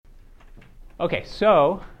Okay,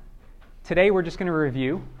 so today we're just going to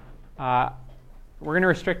review. We're going to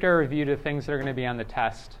restrict our review to things that are going to be on the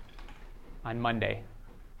test on Monday.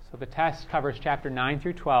 So the test covers chapter 9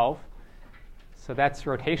 through 12. So that's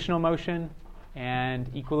rotational motion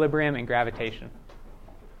and equilibrium and gravitation.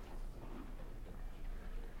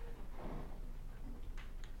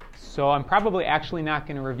 So I'm probably actually not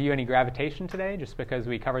going to review any gravitation today just because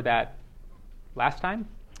we covered that last time.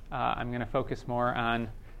 I'm going to focus more on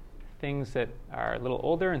things that are a little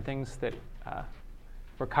older and things that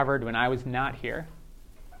were covered when I was not here.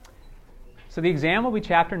 So the exam will be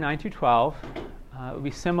chapter 9 through 12. It will be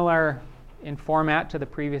similar in format to the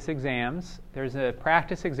previous exams. There's a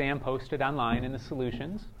practice exam posted online in the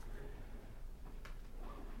solutions.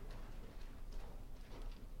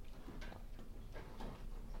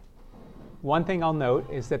 One thing I'll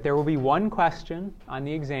note is that there will be one question on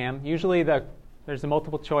the exam. Usually there's a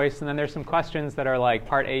multiple choice, and then there's some questions that are like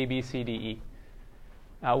part A, B, C, D, E.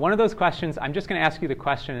 One of those questions, I'm just going to ask you the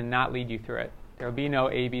question and not lead you through it. There will be no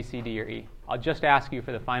A, B, C, D, or E. I'll just ask you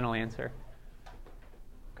for the final answer.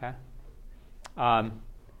 Okay?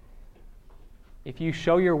 If you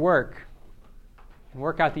show your work and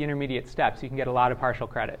work out the intermediate steps, you can get a lot of partial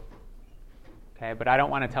credit. Okay? But I don't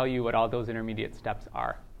want to tell you what all those intermediate steps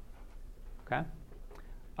are. Okay?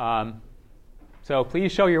 So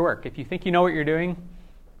please show your work. If you think you know what you're doing,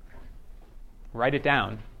 write it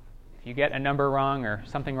down. If you get a number wrong or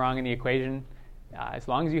something wrong in the equation, as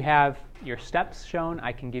long as you have your steps shown,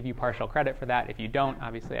 I can give you partial credit for that. If you don't,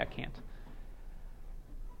 obviously I can't.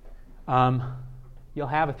 You'll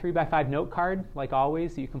have a 3x5 note card, like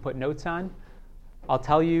always, that you can put notes on. I'll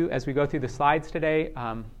tell you as we go through the slides today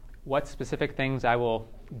what specific things I will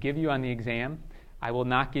give you on the exam. I will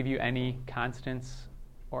not give you any constants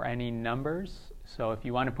or any numbers. So if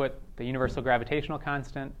you want to put the universal gravitational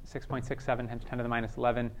constant, 6.67 times 10 to the minus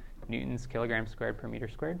 11 newtons kilograms squared per meter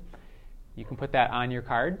squared, you can put that on your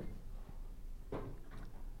card.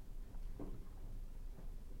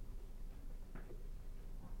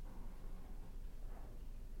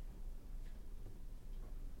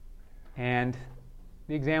 And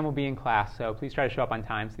the exam will be in class, so please try to show up on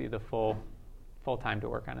time so you have the full time to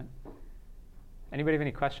work on it. Anybody have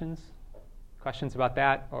any questions? Questions about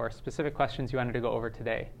that, or specific questions you wanted to go over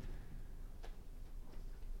today?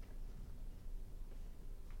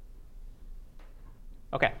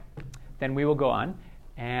 Okay, then we will go on.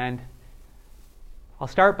 And I'll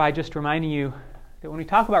start by just reminding you that when we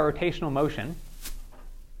talk about rotational motion,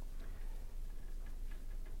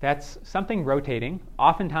 that's something rotating.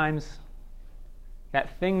 Oftentimes,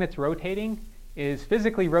 that thing that's rotating is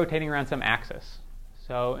physically rotating around some axis.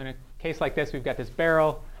 So in a case like this, we've got this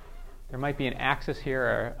barrel. There might be an axis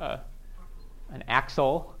here, or an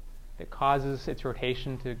axle, that causes its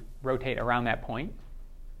rotation to rotate around that point.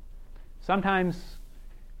 Sometimes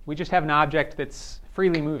we just have an object that's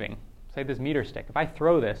freely moving, say this meter stick. If I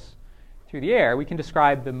throw this through the air, we can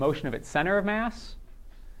describe the motion of its center of mass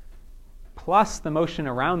plus the motion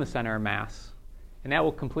around the center of mass, and that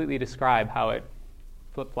will completely describe how it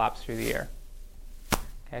flip-flops through the air.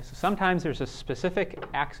 Okay, so sometimes there's a specific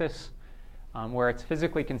axis where it's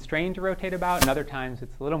physically constrained to rotate about, and other times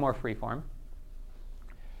it's a little more freeform.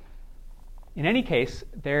 In any case,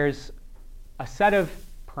 there's a set of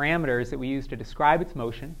parameters that we use to describe its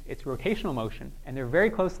motion, its rotational motion, and they're very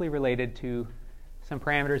closely related to some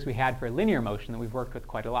parameters we had for linear motion that we've worked with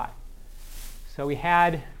quite a lot. So we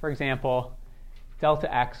had, for example,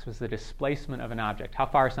 delta x was the displacement of an object, how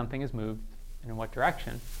far something has moved and in what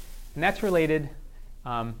direction. And that's related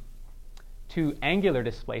to angular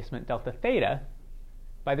displacement, delta theta,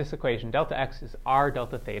 by this equation. Delta x is r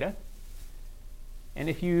delta theta. And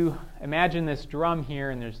if you imagine this drum here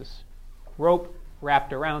and there's this rope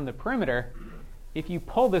wrapped around the perimeter, if you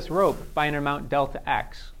pull this rope by an amount delta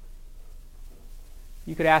x,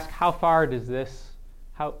 you could ask how far does this,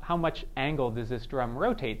 how much angle does this drum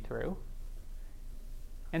rotate through?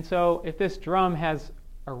 And so if this drum has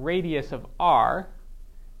a radius of r,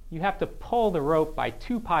 you have to pull the rope by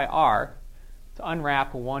 2 pi r to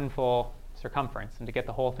unwrap one full circumference and to get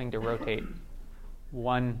the whole thing to rotate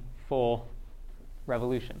one full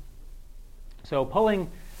revolution. So pulling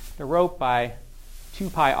the rope by 2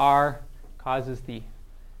 pi r causes the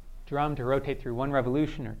drum to rotate through one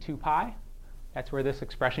revolution, or 2 pi. That's where this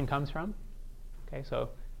expression comes from. Okay, so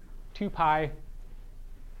 2 pi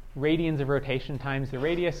radians of rotation times the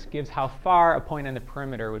radius gives how far a point on the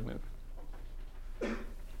perimeter would move.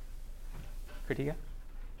 Kritika?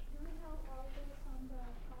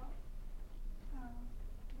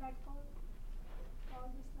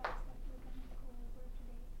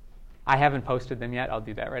 I haven't posted them yet. I'll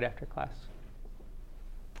do that right after class.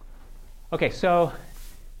 Okay, so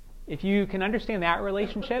if you can understand that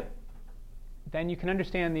relationship, then you can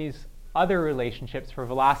understand these other relationships for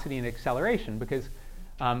velocity and acceleration, because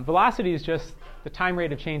velocity is just the time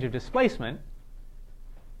rate of change of displacement.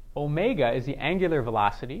 Omega is the angular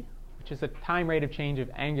velocity, which is the time rate of change of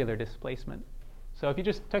angular displacement. So if you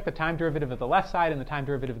just took the time derivative of the left side and the time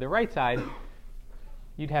derivative of the right side,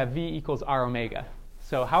 you'd have v equals r omega.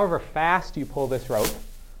 So however fast you pull this rope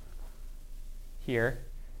here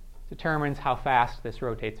determines how fast this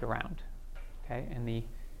rotates around. Okay? And the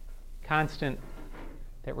constant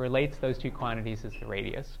that relates those two quantities is the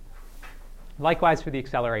radius. Likewise for the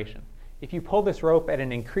acceleration. If you pull this rope at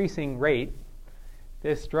an increasing rate,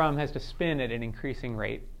 this drum has to spin at an increasing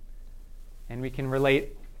rate. And we can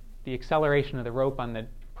relate the acceleration of the rope on the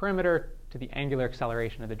perimeter to the angular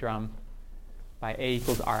acceleration of the drum by a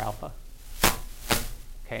equals r alpha.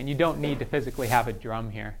 Okay, and you don't need to physically have a drum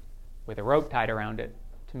here with a rope tied around it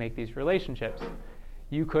to make these relationships.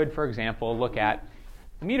 You could, for example, look at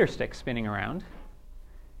a meter stick spinning around,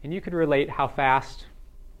 and you could relate how fast,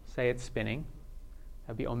 say, it's spinning.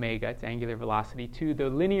 That would be omega, its angular velocity, to the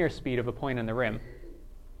linear speed of a point on the rim,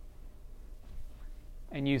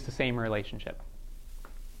 and use the same relationship.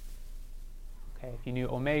 Okay, if you knew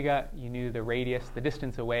omega, you knew the radius, the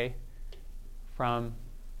distance away from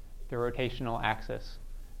the rotational axis,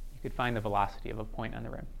 you could find the velocity of a point on the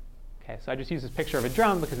rim. Okay, so I just use this picture of a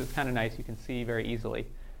drum because it's kind of nice. You can see very easily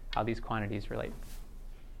how these quantities relate.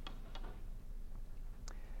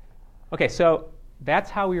 Okay, so that's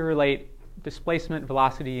how we relate displacement,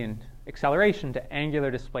 velocity, and acceleration to angular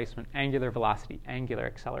displacement, angular velocity, angular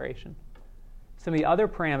acceleration. Some of the other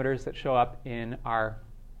parameters that show up in our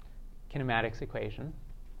kinematics equation,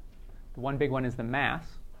 the one big one is the mass.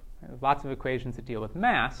 There's lots of equations that deal with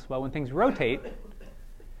mass. Well, when things rotate,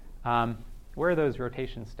 where are those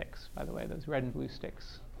rotation sticks, by the way, those red and blue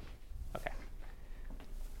sticks? Okay.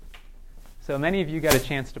 So many of you got a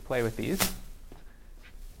chance to play with these.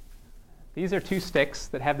 These are two sticks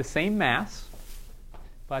that have the same mass,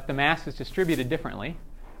 but the mass is distributed differently.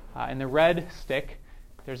 In the red stick,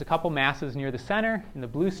 there's a couple masses near the center. In the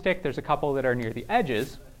blue stick, there's a couple that are near the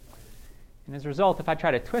edges. And as a result, if I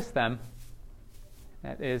try to twist them,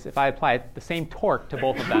 that is, if I apply the same torque to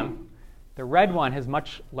both of them, the red one has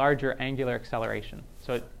much larger angular acceleration.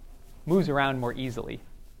 So it moves around more easily.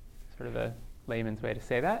 Sort of a layman's way to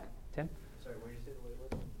say that. Tim? Sorry, what did you say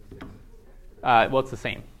the weight was? Well, it's the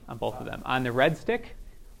same on both of them. On the red stick,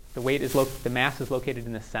 the mass is located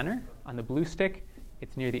in the center. On the blue stick,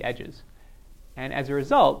 it's near the edges. And as a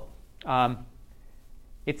result,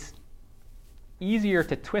 it's easier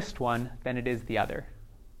to twist one than it is the other.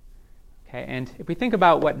 Okay, and if we think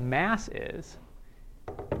about what mass is,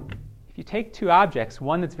 if you take two objects,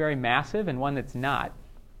 one that's very massive and one that's not,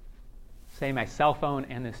 say my cell phone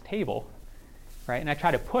and this table, right, and I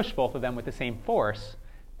try to push both of them with the same force,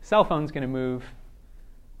 the cell phone's going to move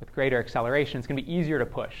with greater acceleration. It's going to be easier to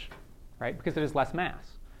push, right, because it has less mass.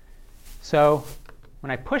 So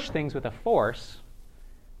when I push things with a force,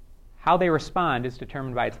 how they respond is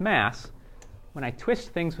determined by its mass. When I twist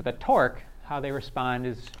things with a torque, how they respond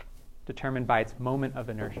is determined by its moment of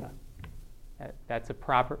inertia. That's a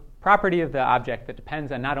property of the object that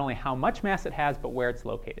depends on not only how much mass it has, but where it's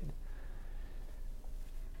located.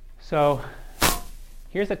 So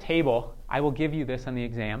here's a table. I will give you this on the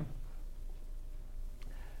exam.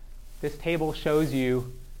 This table shows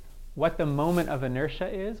you what the moment of inertia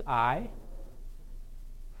is, I,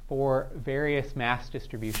 for various mass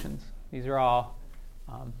distributions. These are all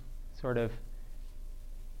sort of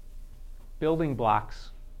building blocks,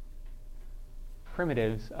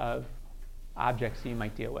 primitives of objects you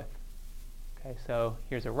might deal with. Okay, so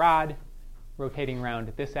here's a rod rotating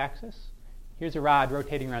around this axis. Here's a rod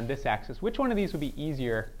rotating around this axis. Which one of these would be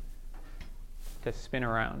easier to spin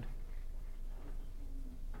around?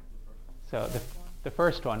 So the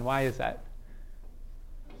first one, why is that?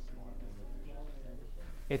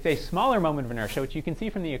 It's a smaller moment of inertia, which you can see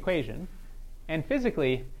from the equation. And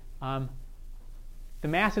physically, the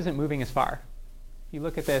mass isn't moving as far. If you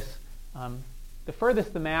look at this, the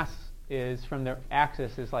furthest the mass is from the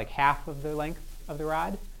axis is like half of the length of the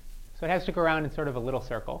rod. So it has to go around in sort of a little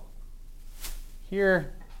circle.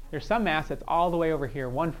 Here, there's some mass that's all the way over here,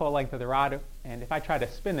 one full length of the rod. And if I try to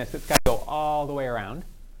spin this, it's got to go all the way around.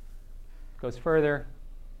 It goes further.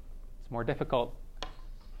 It's more difficult.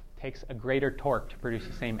 Takes a greater torque to produce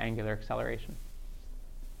the same angular acceleration.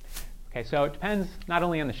 Okay, so it depends not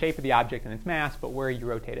only on the shape of the object and its mass, but where you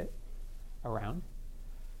rotate it around.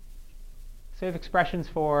 So we have expressions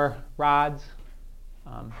for rods,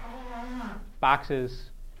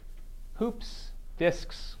 boxes, hoops,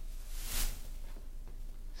 disks,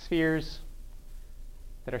 spheres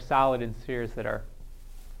that are solid and spheres that are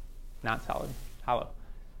not solid, hollow.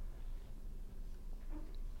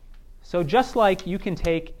 So just like you can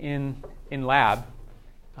take in lab,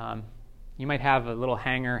 you might have a little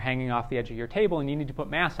hanger hanging off the edge of your table and you need to put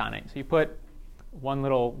mass on it. So you put one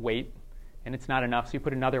little weight and it's not enough, so you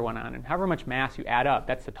put another one on. And however much mass you add up,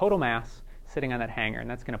 that's the total mass sitting on that hanger, and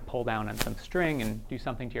that's going to pull down on some string and do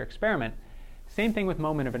something to your experiment. Same thing with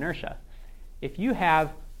moment of inertia. If you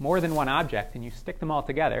have more than one object and you stick them all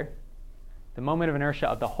together, the moment of inertia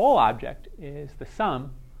of the whole object is the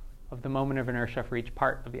sum of the moment of inertia for each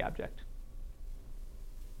part of the object.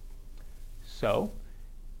 So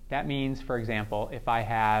that means, for example, if I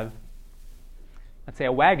have, let's say,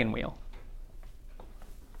 a wagon wheel.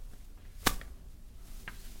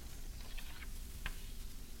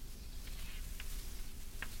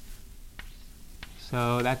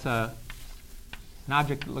 So that's an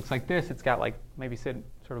object that looks like this. It's got like maybe sort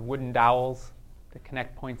of wooden dowels that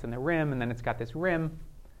connect points in the rim, and then it's got this rim.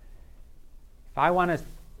 If I want to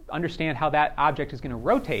understand how that object is going to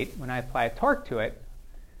rotate when I apply a torque to it,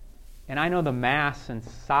 and I know the mass and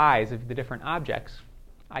size of the different objects,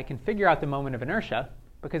 I can figure out the moment of inertia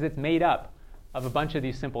because it's made up of a bunch of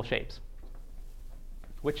these simple shapes.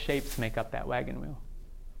 Which shapes make up that wagon wheel?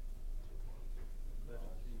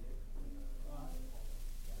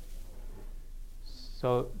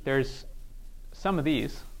 So there's some of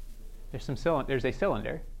these. There's a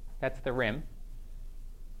cylinder. That's the rim.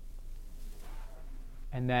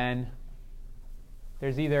 And then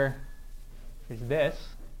there's this,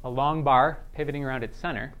 a long bar pivoting around its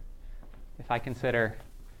center, if I consider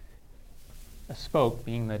a spoke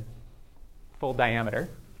being the full diameter.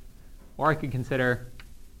 Or I could consider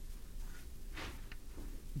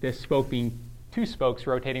this spoke being two spokes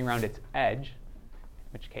rotating around its edge,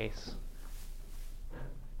 in which case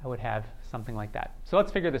I would have something like that. So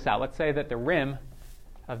let's figure this out. Let's say that the rim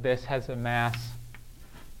of this has a mass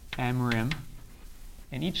m rim,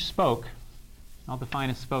 and each spoke, I'll define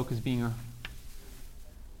a spoke as being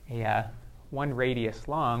a 1 radius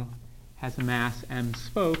long, has a mass m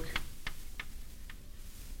spoke,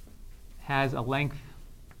 has a length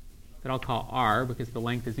that I'll call r because the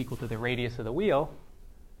length is equal to the radius of the wheel.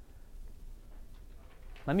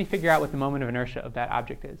 Let me figure out what the moment of inertia of that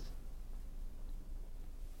object is.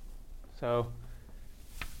 So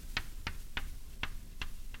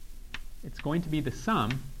it's going to be the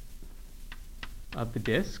sum of the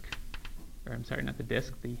disk, or I'm sorry, not the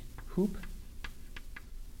disk, the hoop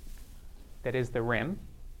that is the rim,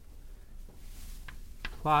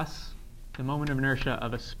 plus the moment of inertia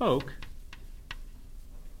of a spoke,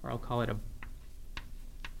 or I'll call it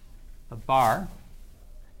a bar.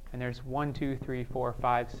 And there's 1, 2, 3, 4,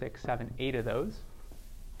 5, 6, 7, 8 of those.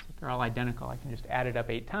 So if they're all identical, I can just add it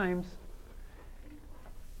up 8 times.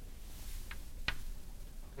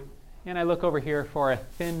 And I look over here for a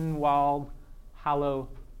thin-walled, hollow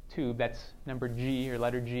tube. That's number G, or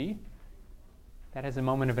letter G. That has a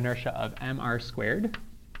moment of inertia of mr squared.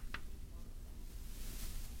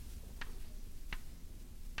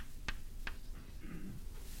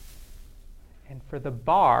 And for the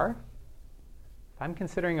bar, if I'm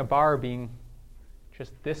considering a bar being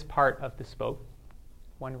just this part of the spoke,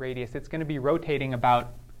 1 radius, it's going to be rotating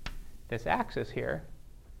about this axis here.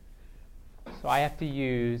 So I have to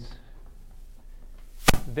use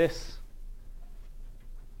this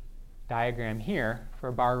diagram here for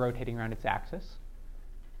a bar rotating around its axis.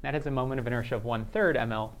 That has a moment of inertia of 1/3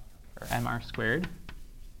 ml, or mr squared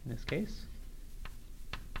in this case.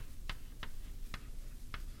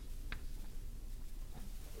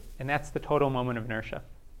 And that's the total moment of inertia.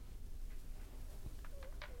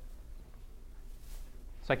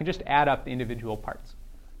 So I can just add up the individual parts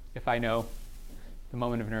if I know the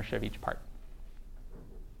moment of inertia of each part.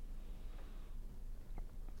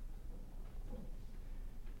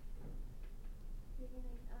 You're going to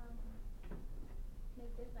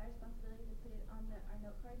make this our responsibility to put it on our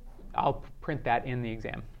note cards? I'll print that in the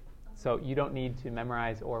exam. So you don't need to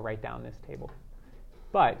memorize or write down this table.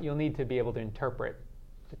 But you'll need to be able to interpret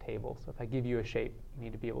the table. So if I give you a shape, you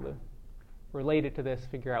need to be able to relate it to this,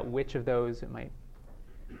 figure out which of those it might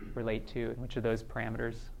relate to, and which of those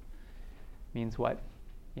parameters means what.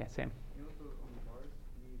 Yeah, Sam? You also, on the bars,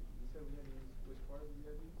 you said we had to use, which bars did we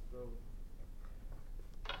have to use?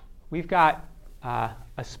 So We've got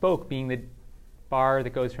a spoke being the bar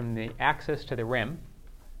that goes from the axis to the rim.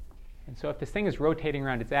 And so if this thing is rotating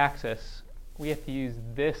around its axis, we have to use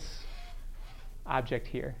this object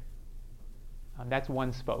here. That's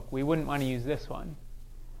one spoke. We wouldn't want to use this one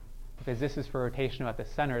because this is for rotation about the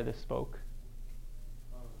center of the spoke,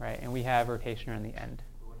 right? And we have rotation around the end.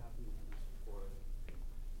 what happens for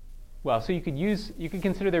Well, so you could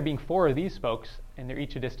consider there being 4 of these spokes, and they're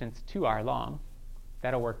each a distance 2r long.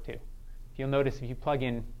 That'll work too. If you'll notice, if you plug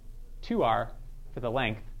in 2r for the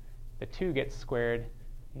length, the 2 gets squared,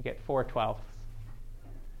 you get 4/12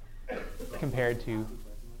 compared to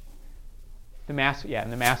the mass. Yeah,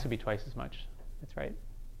 and the mass would be twice as much. That's right.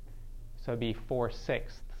 So it'd be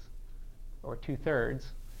 4/6 or 2/3,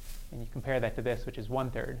 and you compare that to this, which is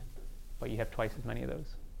 1/3, but you have twice as many of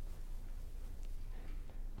those.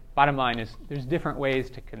 Bottom line is there's different ways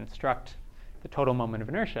to construct the total moment of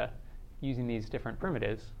inertia using these different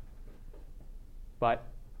primitives, but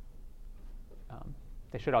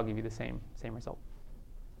they should all give you the same result.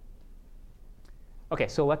 Okay,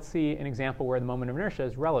 so let's see an example where the moment of inertia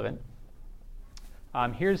is relevant.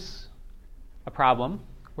 Here's a problem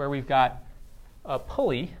where we've got a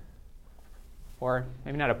pulley, or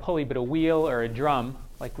maybe not a pulley, but a wheel or a drum,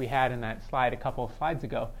 like we had in that slide a couple of slides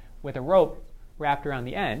ago, with a rope wrapped around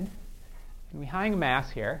the end, and we hang a mass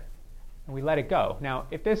here, and we let it go. Now,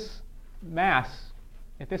 if this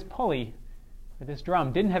pulley, or this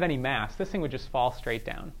drum didn't have any mass, this thing would just fall straight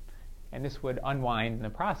down, and this would unwind in the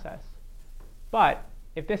process. But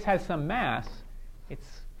if this has some mass,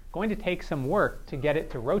 it's going to take some work to get it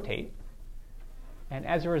to rotate, and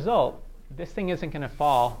as a result, this thing isn't going to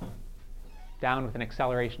fall down with an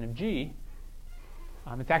acceleration of g.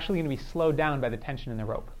 It's actually going to be slowed down by the tension in the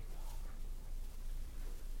rope.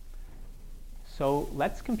 So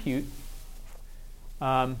let's compute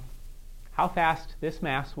how fast this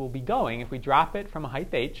mass will be going if we drop it from a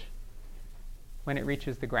height h when it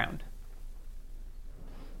reaches the ground.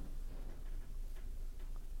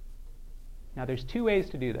 Now there's 2 ways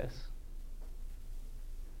to do this.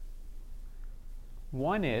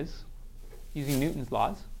 One is using Newton's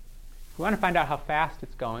laws. If we want to find out how fast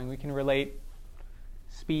it's going, we can relate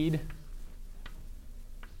speed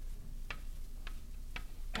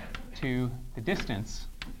to the distance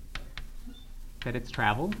that it's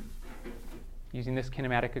traveled using this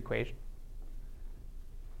kinematic equation.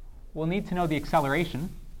 We'll need to know the acceleration.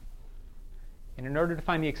 And in order to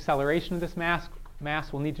find the acceleration of this mass,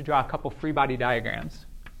 we'll need to draw a couple free body diagrams.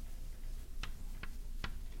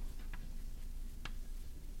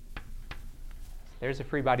 There's a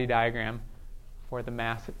free body diagram for the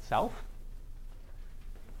mass itself.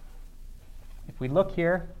 If we look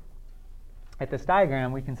here at this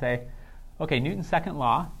diagram, we can say, okay, Newton's second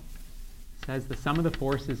law says the sum of the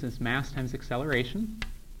forces is mass times acceleration.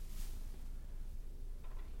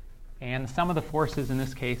 And the sum of the forces in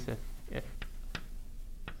this case, if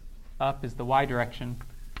up is the y direction,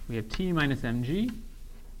 we have t minus mg.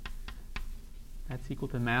 That's equal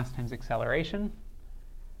to mass times acceleration.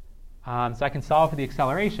 So I can solve for the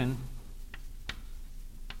acceleration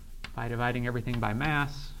by dividing everything by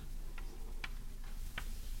mass.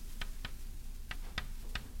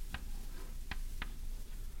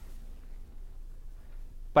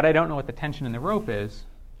 But I don't know what the tension in the rope is.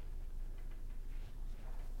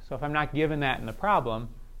 So if I'm not given that in the problem,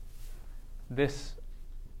 this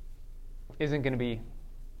isn't going to be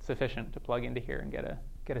sufficient to plug into here and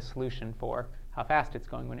get a solution for how fast it's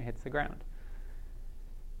going when it hits the ground.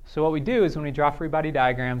 So what we do is when we draw free body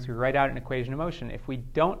diagrams, we write out an equation of motion. If we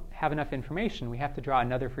don't have enough information, we have to draw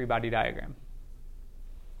another free body diagram.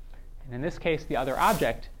 And in this case, the other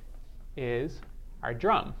object is our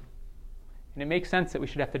drum. And it makes sense that we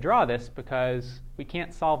should have to draw this because we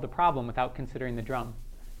can't solve the problem without considering the drum.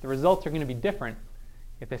 The results are going to be different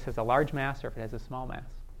if this has a large mass or if it has a small mass.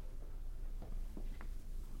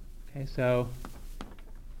 Okay, so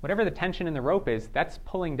whatever the tension in the rope is, that's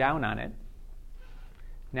pulling down on it.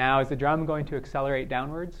 Now, is the drum going to accelerate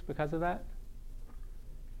downwards because of that?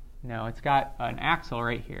 No, it's got an axle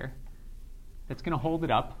right here that's going to hold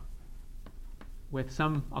it up with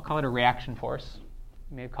some, I'll call it a reaction force.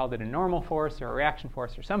 You may have called it a normal force or a reaction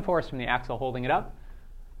force or some force from the axle holding it up.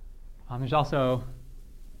 There's also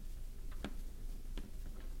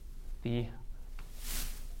the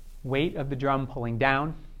weight of the drum pulling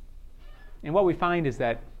down. And what we find is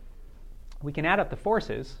that we can add up the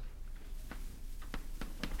forces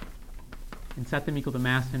and set them equal to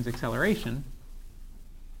mass times acceleration.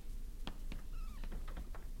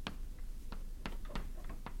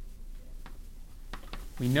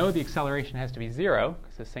 We know the acceleration has to be 0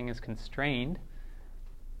 because this thing is constrained.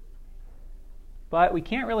 But we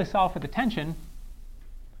can't really solve for the tension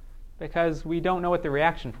because we don't know what the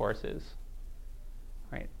reaction force is.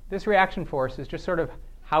 Right? This reaction force is just sort of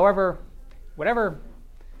whatever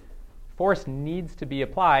force needs to be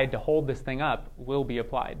applied to hold this thing up will be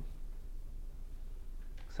applied.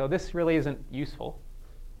 So this really isn't useful.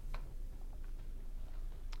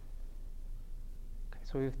 Okay,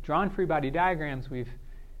 so we've drawn free body diagrams. We've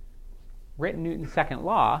written Newton's second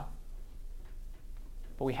law,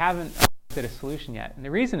 but we haven't looked at a solution yet. And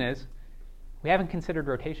the reason is we haven't considered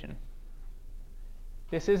rotation.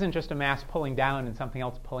 This isn't just a mass pulling down and something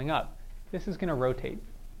else pulling up. This is going to rotate.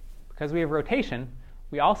 Because we have rotation,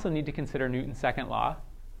 we also need to consider Newton's second law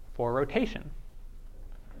for rotation.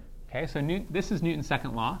 Okay, so this is Newton's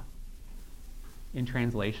second law in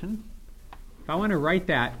translation. If I want to write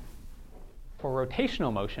that for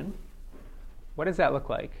rotational motion, what does that look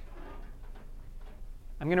like?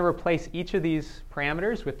 I'm going to replace each of these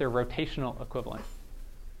parameters with their rotational equivalent.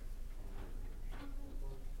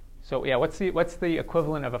 So yeah, what's the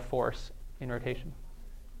equivalent of a force in rotation?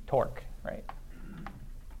 Torque, right?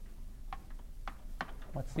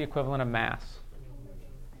 What's the equivalent of mass?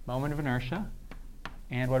 Moment of inertia.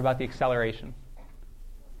 And what about the acceleration?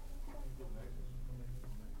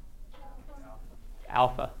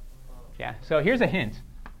 Alpha. Yeah, so here's a hint.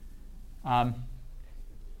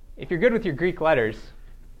 If you're good with your Greek letters,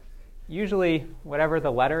 usually whatever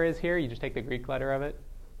the letter is here, you just take the Greek letter of it.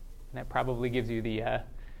 And that probably gives you the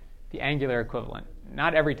angular equivalent.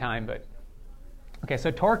 Not every time, but... Okay,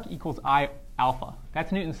 so torque equals I alpha.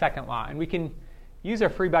 That's Newton's second law. And we can use our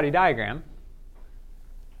free body diagram.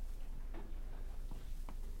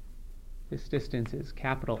 This distance is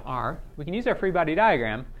capital R. We can use our free body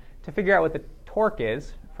diagram to figure out what the torque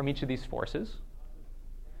is from each of these forces.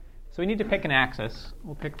 So we need to pick an axis.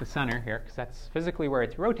 We'll pick the center here, because that's physically where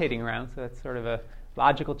it's rotating around, so that's sort of a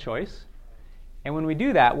logical choice. And when we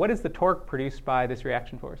do that, what is the torque produced by this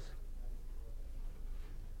reaction force?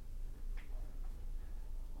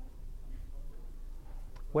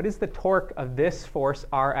 What is the torque of this force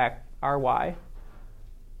Ry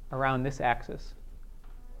around this axis?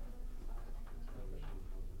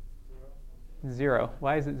 0.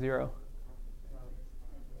 Why is it 0?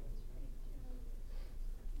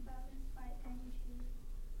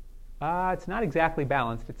 It's not exactly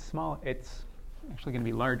balanced. It's small. It's actually going to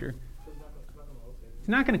be larger. It's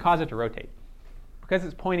not going to cause it to rotate. Because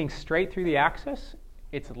it's pointing straight through the axis,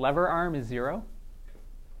 its lever arm is 0.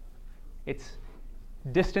 Its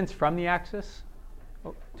distance from the axis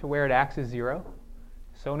to where it acts is 0.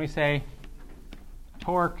 So when we say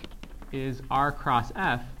torque is R cross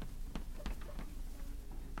F,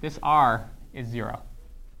 this R is 0.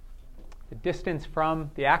 The distance from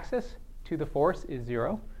the axis to the force is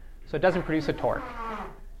 0. So it doesn't produce a torque.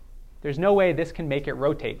 There's no way this can make it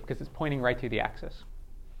rotate because it's pointing right through the axis.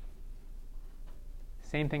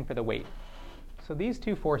 Same thing for the weight. So these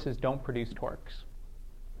two forces don't produce torques.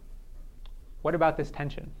 What about this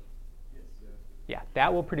tension? Yeah,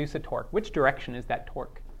 that will produce a torque. Which direction is that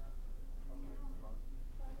torque?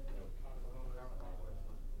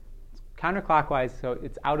 It's counterclockwise, so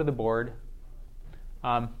it's out of the board.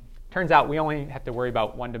 Turns out we only have to worry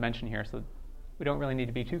about one dimension here, so we don't really need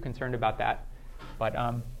to be too concerned about that. But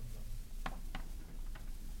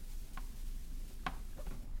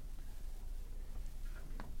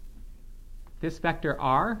this vector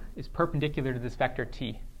r is perpendicular to this vector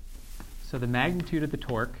t. So the magnitude of the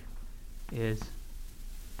torque is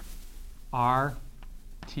r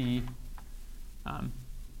t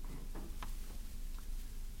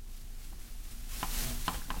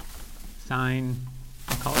sine,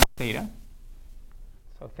 I'll call it theta.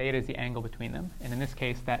 So theta is the angle between them. And in this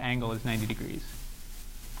case, that angle is 90 degrees.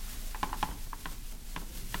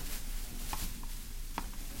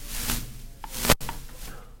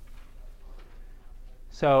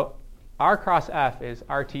 So r cross F is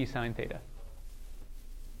RT sine theta.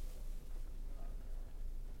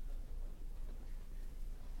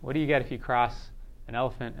 What do you get if you cross an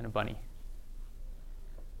elephant and a bunny?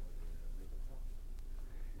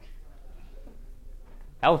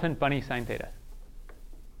 Elephant, bunny, sine theta.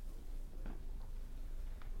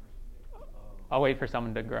 I'll wait for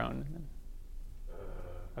someone to groan.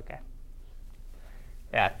 Okay.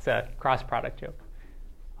 Yeah, it's a cross product joke.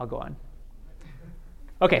 I'll go on.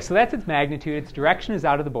 Okay, so that's its magnitude. Its direction is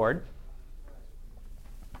out of the board.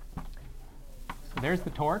 So there's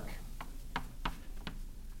the torque.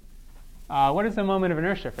 What is the moment of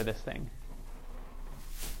inertia for this thing?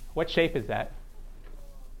 What shape is that?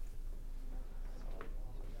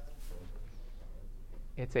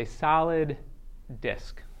 It's a solid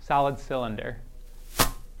disk, solid cylinder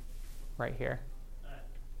right here.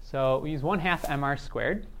 So we use 1/2 mr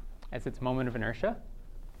squared as its moment of inertia.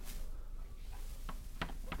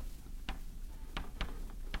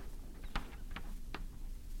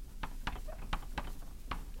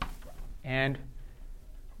 And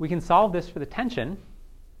we can solve this for the tension.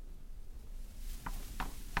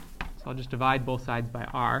 So I'll just divide both sides by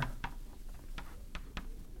r.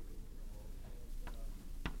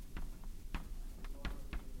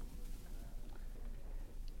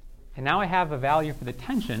 And now I have a value for the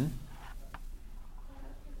tension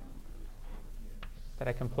that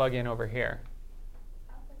I can plug in over here.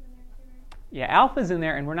 Alpha's in there too, right? Yeah, alpha's in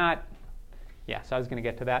there, and we're not. Yeah, so I was going to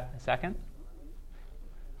get to that in a second.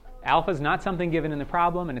 Alpha is not something given in the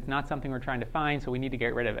problem, and it's not something we're trying to find, so we need to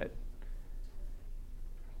get rid of it.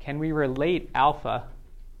 Can we relate alpha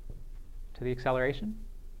to the acceleration?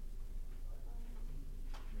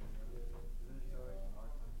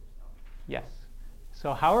 Yes.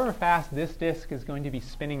 So however fast this disk is going to be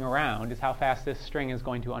spinning around is how fast this string is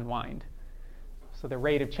going to unwind. So the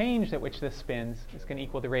rate of change at which this spins is going to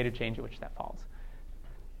equal the rate of change at which that falls.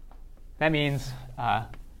 That means A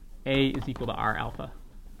is equal to R alpha.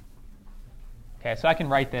 Okay, so I can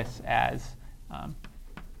write this as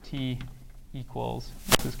T equals,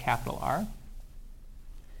 this is capital R.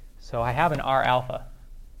 So I have an R alpha.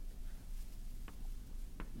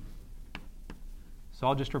 So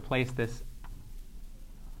I'll just replace this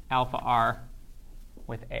alpha R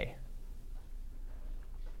with A.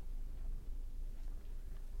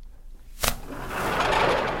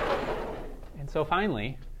 And so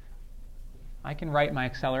finally, I can write my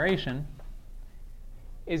acceleration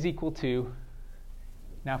is equal to,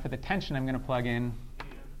 now for the tension I'm going to plug in,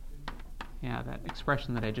 that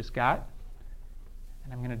expression that I just got.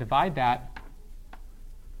 And I'm going to divide that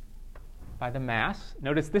by the mass.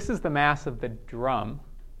 Notice this is the mass of the drum.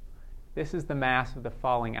 This is the mass of the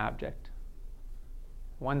falling object.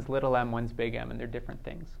 One's little m, one's big M, and they're different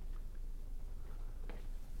things.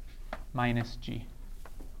 Minus g.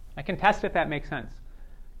 I can test if that makes sense.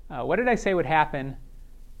 What did I say would happen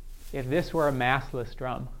if this were a massless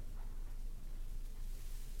drum?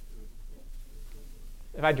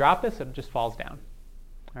 If I drop this, it just falls down.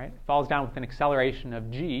 Right? It falls down with an acceleration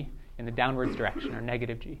of g in the downwards direction, or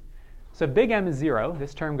negative g. So big M is 0.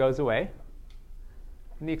 This term goes away.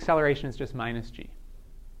 And the acceleration is just minus g.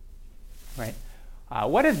 Right?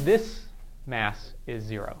 What if this mass is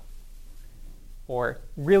 0? Or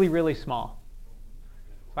really, really small?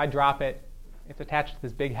 If I drop it, it's attached to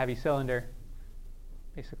this big, heavy cylinder.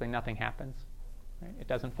 Basically, nothing happens. Right? It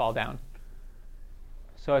doesn't fall down.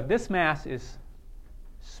 So if this mass is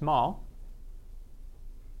small,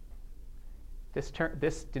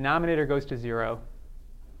 this denominator goes to 0.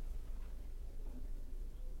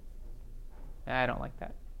 I don't like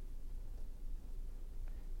that.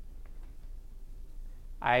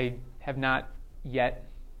 I have not yet,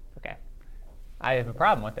 okay, I have a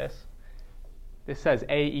problem with this. This says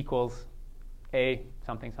A equals A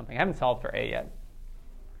something something. I haven't solved for A yet.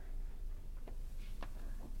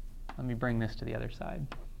 Let me bring this to the other side.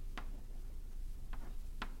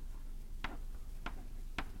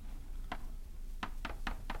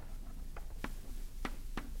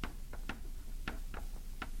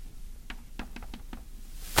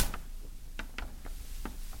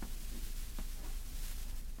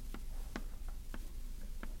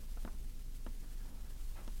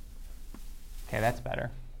 Okay, that's better.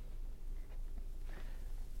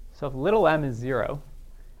 So if little m is 0,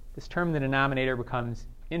 this term in the denominator becomes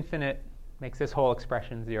infinite, makes this whole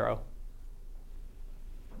expression 0.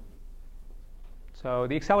 So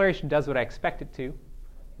the acceleration does what I expect it to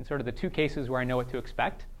in sort of the two cases where I know what to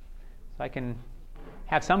expect. So I can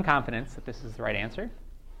have some confidence that this is the right answer.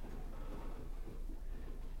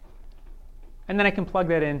 And then I can plug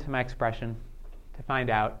that into my expression to find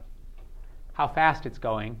out how fast it's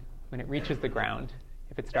going when it reaches the ground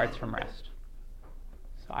if it starts from rest.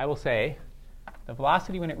 So I will say the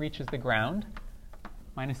velocity when it reaches the ground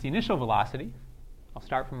minus the initial velocity, I'll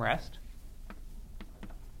start from rest,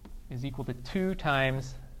 is equal to 2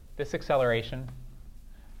 times this acceleration.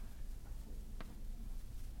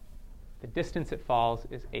 The distance it falls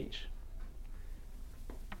is h.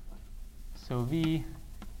 So v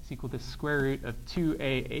is equal to square root of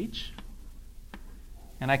 2ah.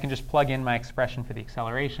 And I can just plug in my expression for the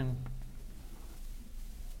acceleration.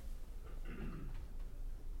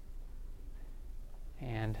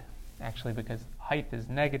 And actually, because height is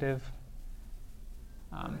negative,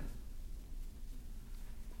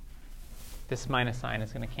 this minus sign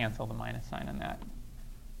is going to cancel the minus sign on that.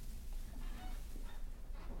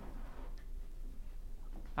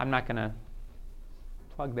 I'm not going to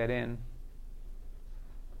plug that in.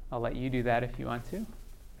 I'll let you do that if you want to.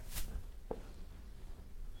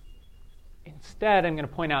 Instead, I'm going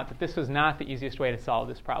to point out that this was not the easiest way to solve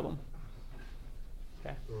this problem.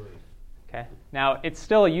 Okay. Now, it's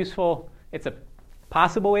still it's a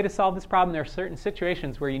possible way to solve this problem. There are certain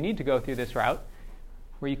situations where you need to go through this route,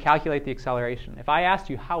 where you calculate the acceleration. If I asked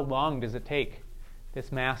you how long does it take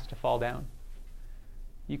this mass to fall down,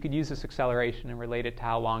 you could use this acceleration and relate it to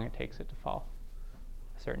how long it takes it to fall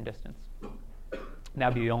a certain distance. And that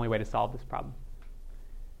would be the only way to solve this problem.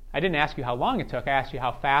 I didn't ask you how long it took. I asked you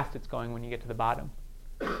how fast it's going when you get to the bottom.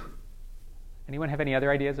 Anyone have any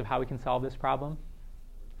other ideas of how we can solve this problem?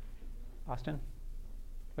 Austin?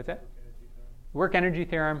 What's that? Work energy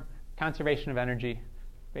theorem, conservation of energy,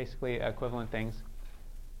 basically equivalent things.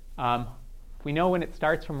 We know when it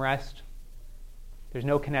starts from rest, there's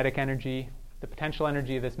no kinetic energy. The potential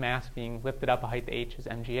energy of this mass being lifted up a height h is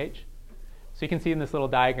mgh. So you can see in this little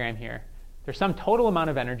diagram here, there's some total amount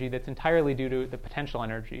of energy that's entirely due to the potential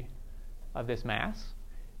energy of this mass.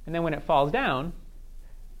 And then when it falls down,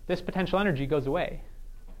 this potential energy goes away.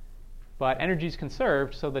 But energy is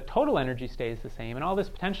conserved, so the total energy stays the same, and all this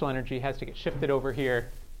potential energy has to get shifted over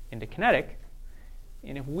here into kinetic.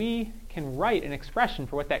 And if we can write an expression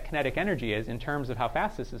for what that kinetic energy is in terms of how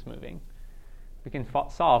fast this is moving, we can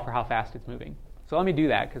solve for how fast it's moving. So let me do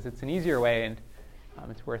that, because it's an easier way, and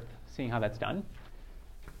it's worth seeing how that's done.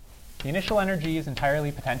 The initial energy is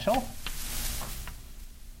entirely potential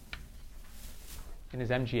and is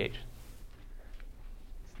mgh.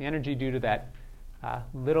 It's the energy due to that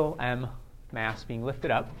little m mass being lifted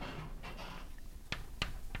up.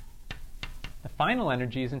 The final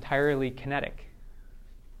energy is entirely kinetic.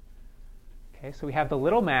 Okay, so we have the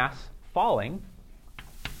little mass falling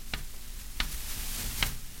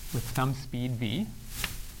with some speed v.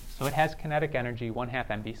 So it has kinetic energy 1/2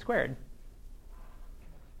 mv squared.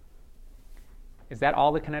 Is that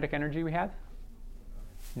all the kinetic energy we have?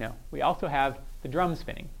 No. We also have the drum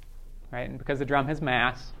spinning, right? And because the drum has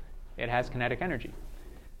mass, it has kinetic energy.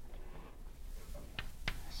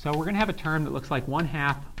 So we're going to have a term that looks like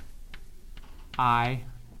 1/2 I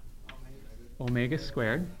omega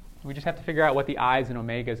squared. We just have to figure out what the i's and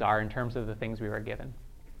omegas are in terms of the things we were given.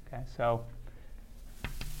 Okay, so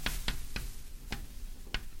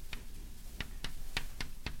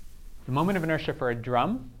the moment of inertia for a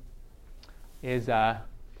drum is, we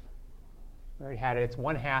already had it, it's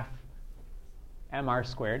 1/2 mr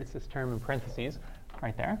squared. It's this term in parentheses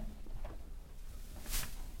right there.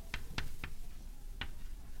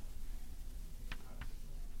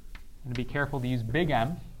 I'm going to be careful to use big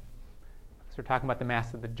M, because we're talking about the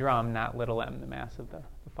mass of the drum, not little m, the mass of the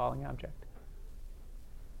falling object.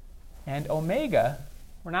 And omega,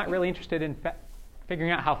 we're not really interested in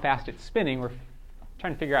figuring out how fast it's spinning. We're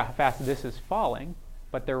trying to figure out how fast this is falling,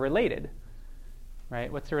 but they're related,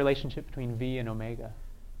 right? What's the relationship between v and omega?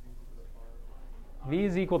 V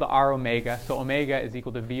is equal to r omega, so omega is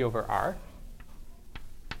equal to v over r.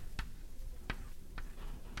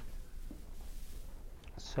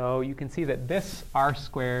 So you can see that this r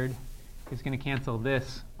squared is going to cancel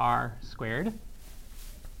this r squared.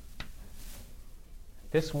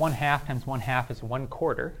 This 1/2 times 1/2 is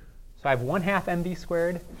 1/4. So I have 1/2 mv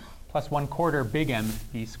squared plus 1/4 big M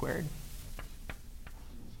v squared.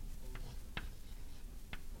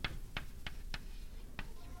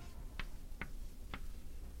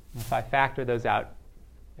 And if I factor those out,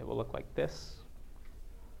 it will look like this.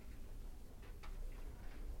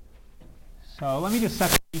 So let me just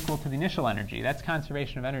set it equal to the initial energy. That's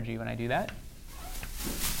conservation of energy when I do that.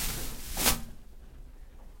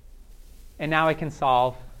 And now I can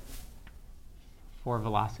solve for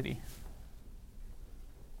velocity.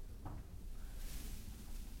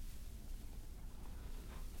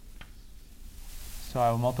 So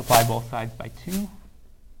I will multiply both sides by 2.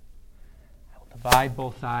 I will divide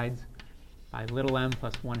both sides by little m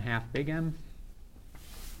plus 1/2 big M.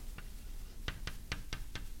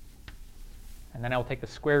 And then I will take the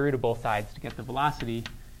square root of both sides to get the velocity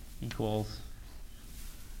equals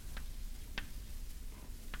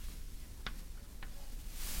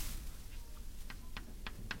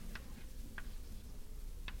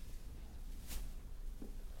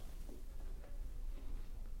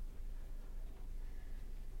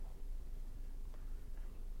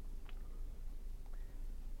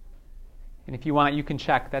and if you want, you can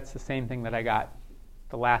check that's the same thing that I got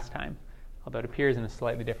the last time. Although it appears in a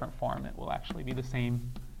slightly different form, it will actually be the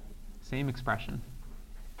same expression.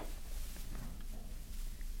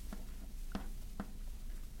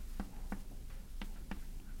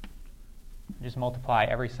 Just multiply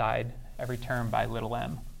every side, every term by little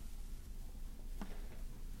m.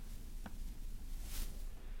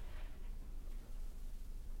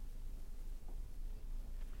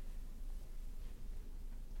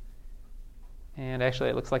 And actually,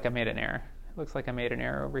 it looks like I made an error. It looks like I made an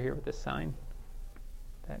error over here with this sign.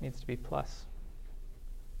 That needs to be plus.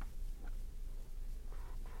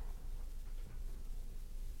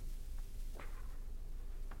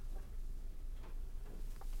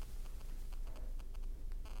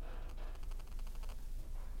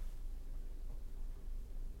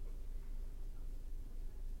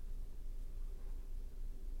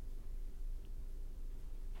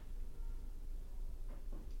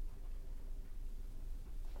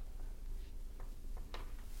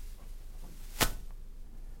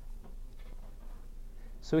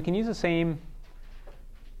 So we can use the same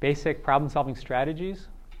basic problem-solving strategies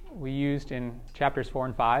we used in chapters 4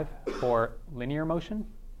 and 5 for linear motion,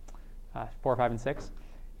 4, 5, and 6,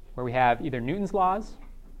 where we have either Newton's laws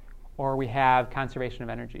or we have conservation of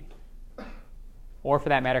energy, or for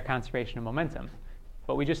that matter, conservation of momentum.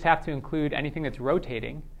 But we just have to include anything that's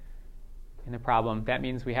rotating in the problem. That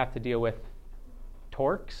means we have to deal with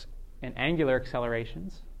torques and angular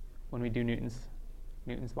accelerations when we do Newton's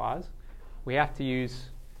laws. We have to use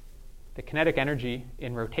the kinetic energy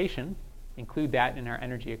in rotation, include that in our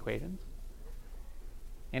energy equations.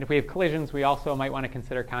 And if we have collisions, we also might want to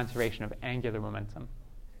consider conservation of angular momentum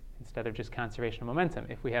instead of just conservation of momentum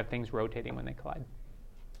if we have things rotating when they collide.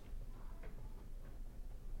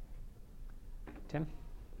 Tim?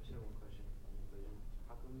 I just have one question on the equation.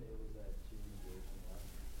 How come it was at 2 mGh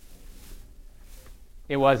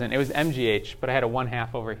and It wasn't. It was mgh, but I had a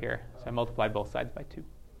 1/2 over here, so I multiplied both sides by 2.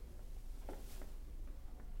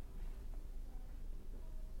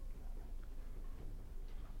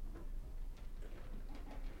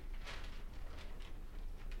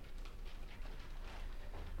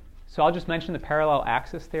 So I'll just mention the parallel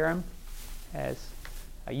axis theorem as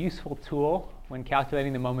a useful tool when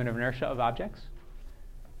calculating the moment of inertia of objects.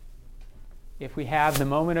 If we have the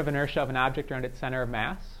moment of inertia of an object around its center of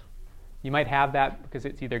mass, you might have that because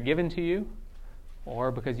it's either given to you or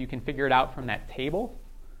because you can figure it out from that table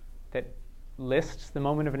that lists the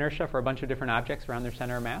moment of inertia for a bunch of different objects around their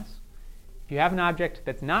center of mass. If you have an object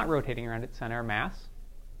that's not rotating around its center of mass,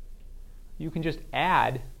 you can just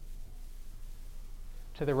add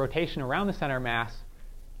to the rotation around the center of mass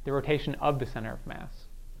the rotation of the center of mass.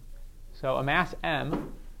 So a mass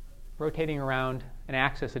m rotating around an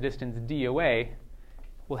axis a distance d away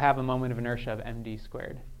will have a moment of inertia of md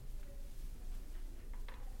squared.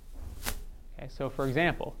 Okay, so for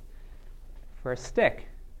example, for a stick,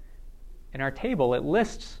 in our table it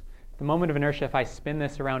lists the moment of inertia if I spin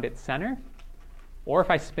this around its center or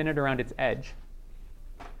if I spin it around its edge.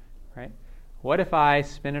 Right? What if I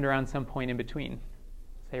spin it around some point in between?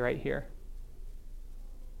 Say right here.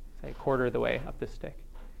 Say a quarter of the way up this stick.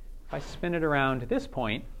 If I spin it around this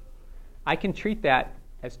point, I can treat that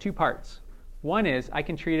as two parts. One is I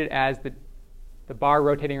can treat it as the bar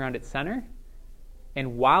rotating around its center,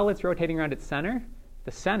 and while it's rotating around its center,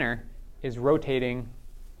 the center is rotating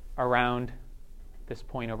around this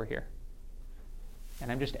point over here. And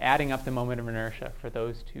I'm just adding up the moment of inertia for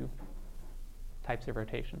those two types of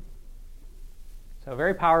rotation. So a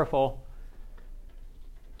very powerful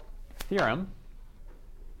theorem,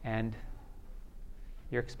 and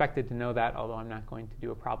you're expected to know that, although I'm not going to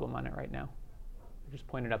do a problem on it right now. I'll just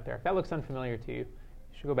point it up there. If that looks unfamiliar to you, you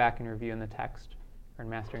should go back and review in the text or in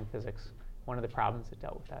Mastering Physics one of the problems that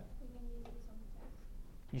dealt with that. We're going to use this on the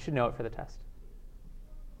test. You should know it for the test.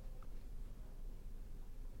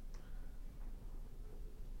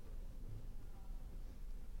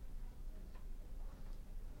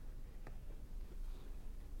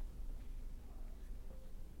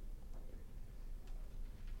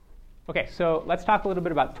 Okay, so let's talk a little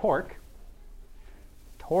bit about torque.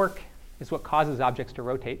 Torque is what causes objects to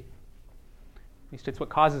rotate. At least it's what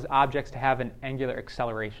causes objects to have an angular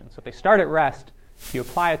acceleration. So if they start at rest, if you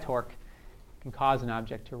apply a torque, it can cause an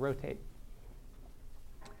object to rotate.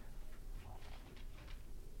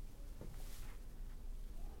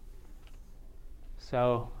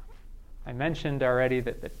 So I mentioned already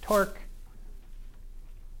that the torque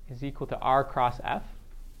is equal to R cross F.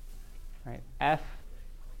 Right? F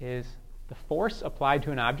is the force applied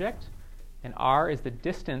to an object, and R is the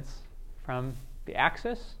distance from the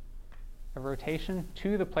axis of rotation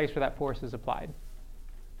to the place where that force is applied.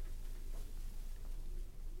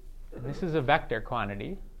 And this is a vector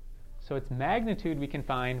quantity, so its magnitude we can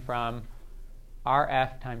find from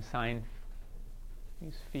RF times sine,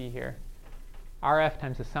 use phi here, RF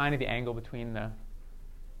times the sine of the angle between the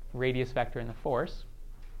radius vector and the force.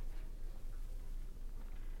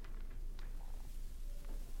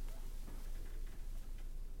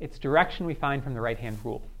 Its direction we find from the right-hand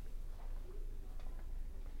rule.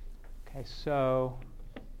 Okay, so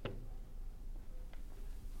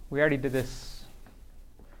we already did this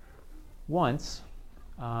once,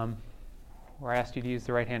 where I asked you to use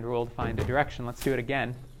the right-hand rule to find a direction. Let's do it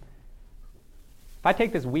again. If I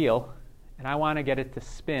take this wheel and I want to get it to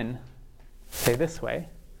spin, say this way,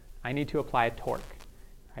 I need to apply a torque.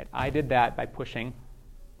 Right? I did that by pushing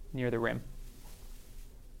near the rim.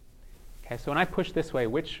 Okay, so when I push this way,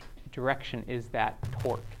 which direction is that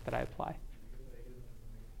torque that I apply?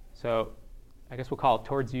 So I guess we'll call it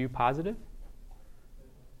towards you positive.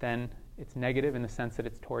 Then it's negative in the sense that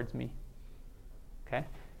it's towards me. Okay?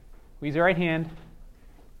 We use the right hand,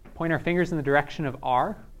 point our fingers in the direction of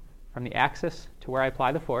r from the axis to where I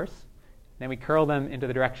apply the force. Then we curl them into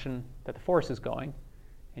the direction that the force is going.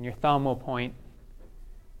 And your thumb will point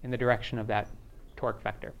in the direction of that torque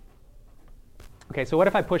vector. Okay, so what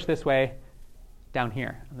if I push this way down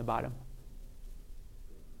here on the bottom?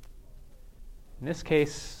 In this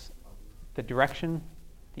case, the direction,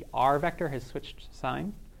 the r vector has switched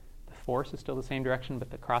sign. The force is still the same direction,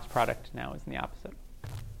 but the cross product now is in the opposite.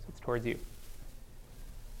 So it's towards you.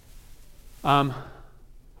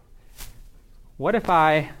 What if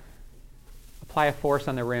I apply a force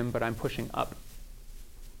on the rim, but I'm pushing up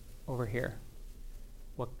over here?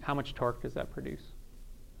 How much torque does that produce?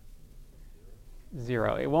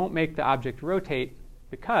 0. It won't make the object rotate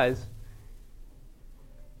because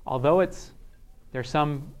although there's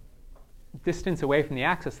some distance away from the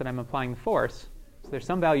axis that I'm applying the force, so there's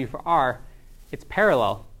some value for r, it's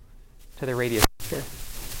parallel to the radius vector,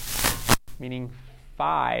 meaning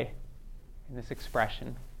phi in this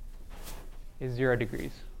expression is 0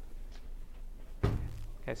 degrees.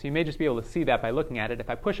 Okay, so you may just be able to see that by looking at it. If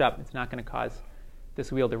I push up, it's not going to cause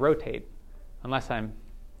this wheel to rotate unless I'm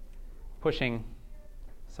pushing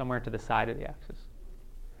somewhere to the side of the axis.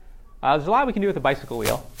 There's a lot we can do with a bicycle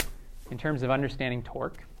wheel in terms of understanding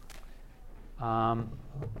torque. I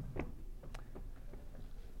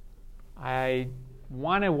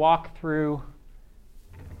want to walk through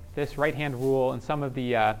this right-hand rule and some of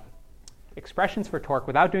the expressions for torque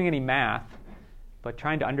without doing any math, but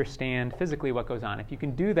trying to understand physically what goes on. If you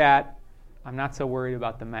can do that, I'm not so worried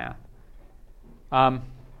about the math.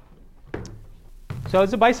 So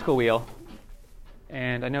it's a bicycle wheel,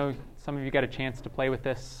 and I know some of you got a chance to play with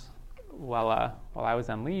this while I was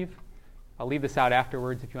on leave. I'll leave this out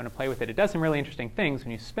afterwards if you want to play with it. It does some really interesting things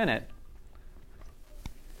when you spin it.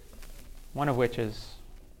 One of which is,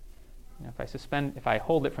 if I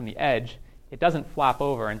hold it from the edge, it doesn't flop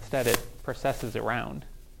over. Instead, it processes around.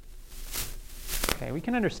 Okay, we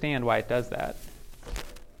can understand why it does that.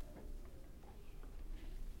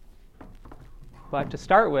 But to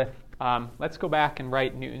start with, let's go back and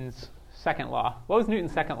write Newton's second law. What was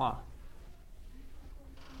Newton's second law?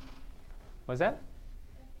 What was that?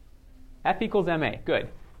 F equals ma. Good.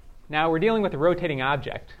 Now we're dealing with a rotating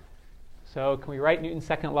object. So can we write Newton's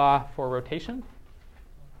second law for rotation?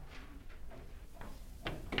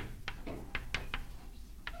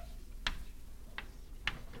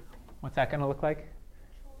 What's that going to look like?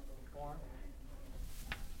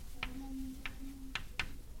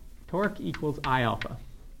 Torque equals I alpha.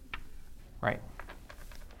 Right.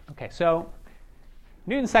 Okay, so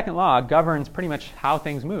Newton's second law governs pretty much how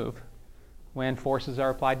things move. When forces are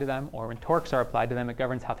applied to them or when torques are applied to them, it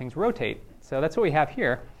governs how things rotate. So that's what we have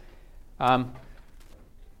here. If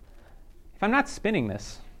I'm not spinning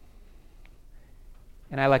this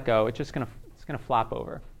and I let go, it's going to flop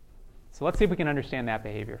over. So let's see if we can understand that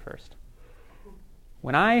behavior first.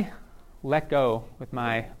 When I let go with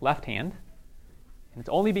my left hand, and it's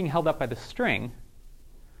only being held up by the string,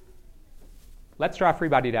 let's draw a free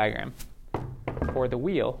body diagram for the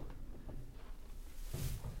wheel.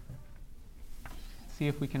 See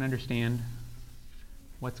if we can understand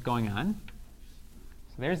what's going on.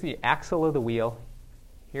 So there's the axle of the wheel.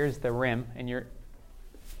 Here's the rim, and you're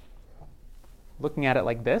looking at it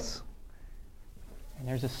like this. And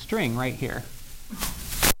there's a string right here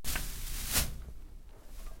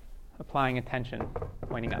applying a tension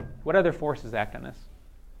pointing up. What other forces act on this?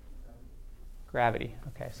 Gravity.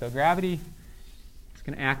 Okay, so gravity is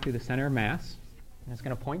going to act through the center of mass, and it's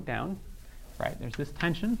going to point down. Right, there's this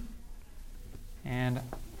tension. And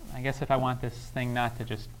I guess if I want this thing not to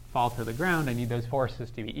just fall to the ground, I need those forces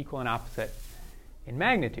to be equal and opposite in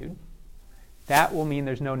magnitude. That will mean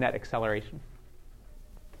there's no net acceleration.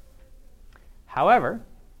 However,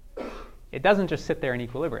 it doesn't just sit there in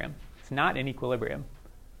equilibrium. It's not in equilibrium.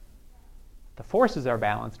 The forces are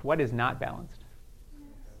balanced. What is not balanced?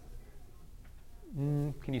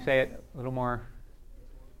 Can you say it a little more?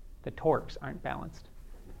 The torques aren't balanced.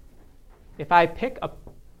 If I pick a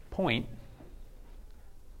point,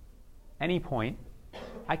 any point,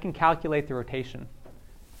 I can calculate the rotation,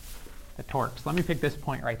 the torques. Let me pick this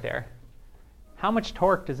point right there. How much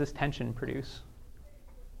torque does this tension produce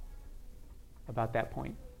about that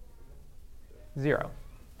point? 0.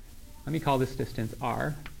 Let me call this distance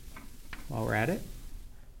r while we're at it.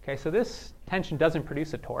 Okay, so this tension doesn't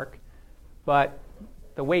produce a torque, but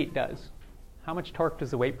the weight does. How much torque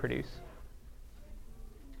does the weight produce?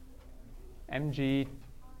 mgr.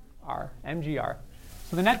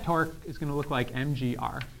 So the net torque is going to look like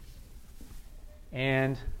mgr.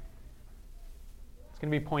 And it's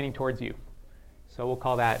going to be pointing towards you. So we'll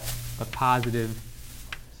call that the positive,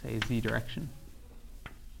 say, z direction.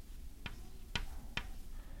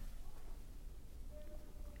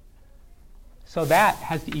 So that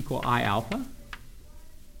has to equal I alpha.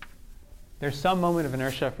 There's some moment of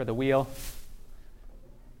inertia for the wheel.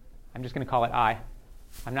 I'm just going to call it I.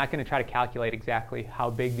 I'm not going to try to calculate exactly how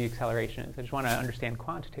big the acceleration is. I just want to understand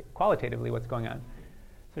qualitatively what's going on.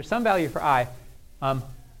 So there's some value for I.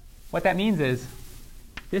 What that means is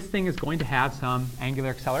this thing is going to have some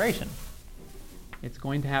angular acceleration. It's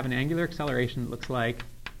going to have an angular acceleration that looks like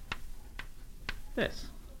this.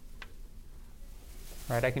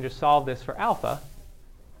 All right, I can just solve this for alpha.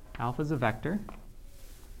 Alpha is a vector.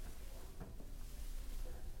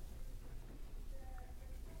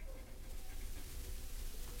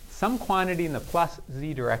 Some quantity in the plus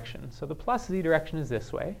z direction. So the plus z direction is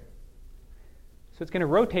this way. So it's going to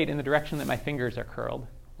rotate in the direction that my fingers are curled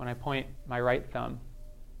when I point my right thumb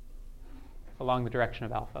along the direction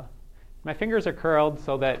of alpha. My fingers are curled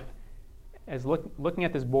so that as looking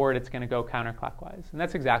at this board, it's going to go counterclockwise. And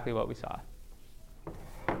that's exactly what we saw.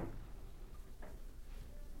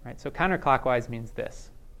 Right, so counterclockwise means this.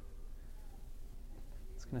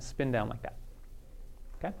 It's going to spin down like that.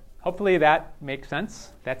 Okay? Hopefully that makes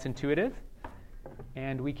sense. That's intuitive.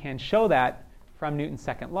 And we can show that from Newton's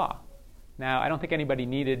second law. Now, I don't think anybody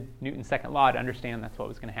needed Newton's second law to understand that's what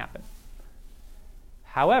was going to happen.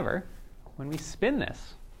 However, when we spin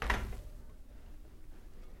this,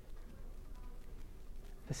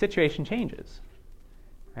 the situation changes.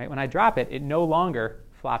 Right? When I drop it, it no longer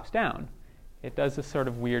flops down. It does this sort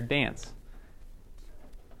of weird dance.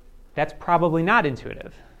 That's probably not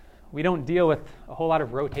intuitive. We don't deal with a whole lot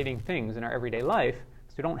of rotating things in our everyday life,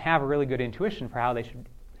 so we don't have a really good intuition for how they should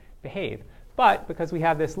behave. But because we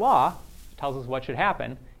have this law, which tells us what should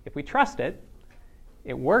happen, if we trust it,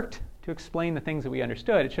 it worked to explain the things that we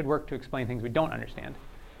understood. It should work to explain things we don't understand.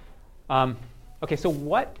 Okay, so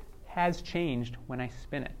what has changed when I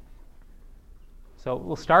spin it? So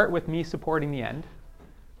we'll start with me supporting the end.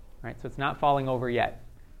 Right, so it's not falling over yet.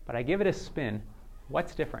 But I give it a spin.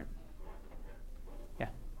 What's different? Yeah?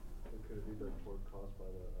 Could it be the torque caused by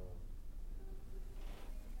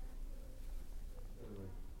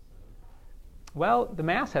Well, the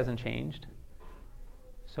mass hasn't changed.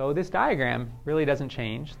 So this diagram really doesn't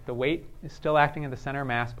change. The weight is still acting at the center of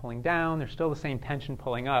mass pulling down. There's still the same tension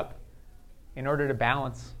pulling up in order to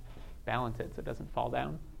balance it so it doesn't fall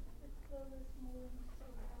down.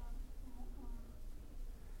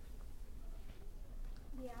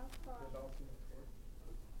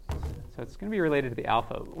 So it's going to be related to the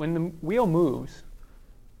alpha. When the wheel moves,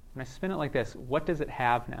 when I spin it like this, what does it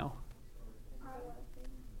have now?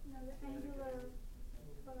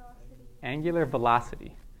 Angular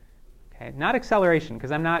velocity. Okay, not acceleration,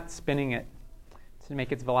 because I'm not spinning it to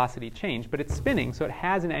make its velocity change, but it's spinning, so it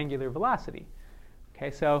has an angular velocity.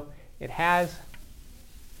 Okay, so it has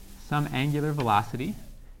some angular velocity,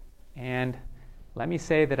 and let me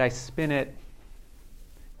say that I spin it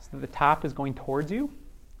so the top is going towards you.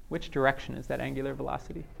 Which direction is that angular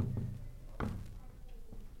velocity?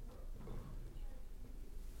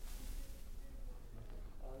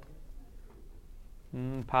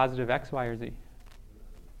 Positive x, y, or z?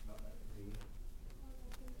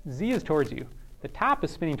 Z is towards you. The top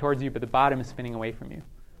is spinning towards you, but the bottom is spinning away from you.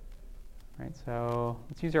 Right, so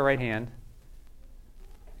let's use our right hand.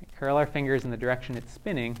 Curl our fingers in the direction it's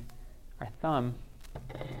spinning. Our thumb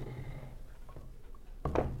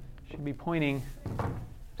should be pointing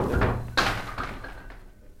to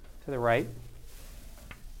the right.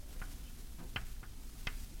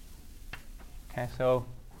 Okay, so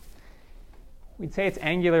we'd say its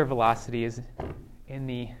angular velocity is in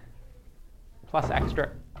the plus x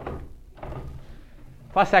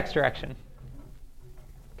direction.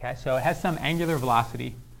 Okay, so it has some angular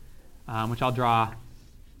velocity, which I'll draw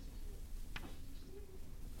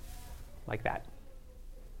like that.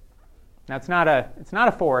 Now it's not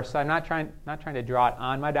a force. So I'm not trying to draw it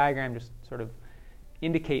on my diagram. Just sort of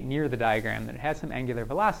indicate near the diagram that it has some angular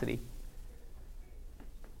velocity.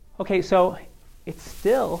 Okay, so it's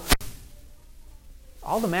still,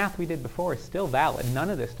 all the math we did before is still valid. None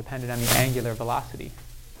of this depended on the angular velocity.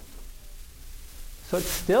 So it's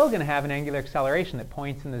still going to have an angular acceleration that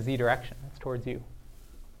points in the z direction. That's towards you.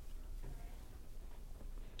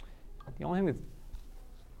 The only thing that's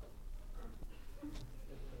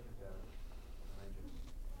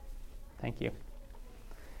Thank you.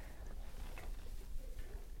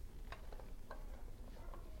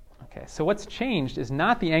 Okay, so what's changed is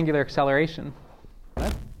not the angular acceleration.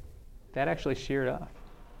 What? That actually sheared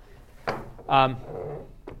off.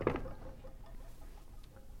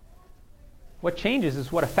 What changes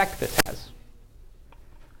is what effect this has.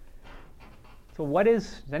 So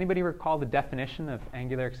does anybody recall the definition of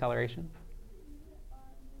angular acceleration?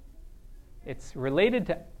 It's related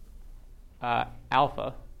to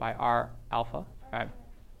alpha by r alpha.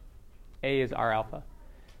 A is r alpha.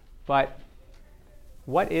 But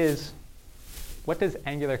what does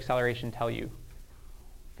angular acceleration tell you?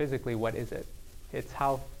 Physically, what is it? It's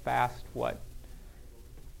how fast what?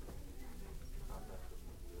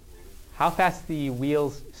 How fast the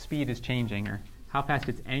wheel's speed is changing, or how fast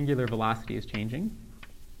its angular velocity is changing.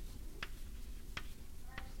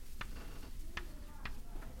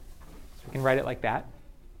 So we can write it like that.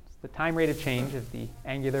 It's the time rate of change of the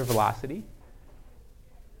angular velocity.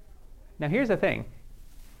 Now here's the thing.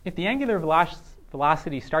 If the angular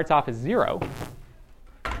velocity starts off as 0,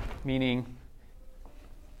 meaning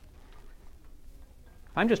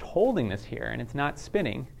if I'm just holding this here and it's not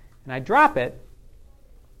spinning, and I drop it,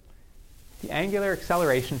 the angular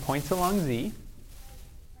acceleration points along z.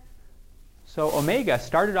 So omega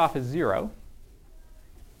started off as 0.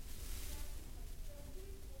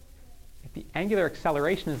 If the angular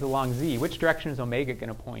acceleration is along z, which direction is omega going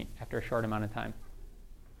to point after a short amount of time?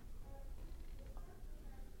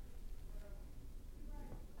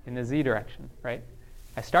 In the z direction, right?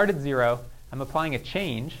 I start at 0. I'm applying a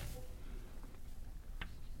change.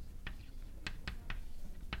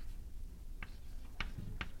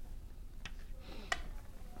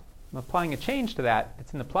 I'm applying a change to that.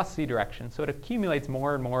 It's in the plus z direction, so it accumulates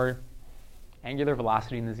more and more angular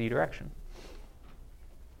velocity in the z direction.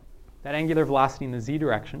 That angular velocity in the z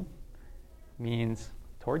direction means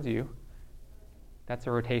towards you. That's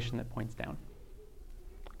a rotation that points down.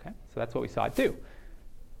 Okay, so that's what we saw it do.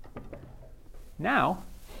 Now,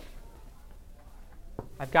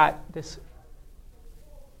 I've got this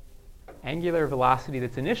angular velocity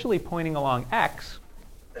that's initially pointing along x.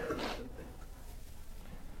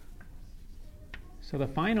 So the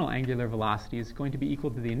final angular velocity is going to be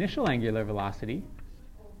equal to the initial angular velocity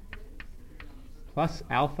plus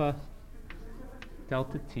alpha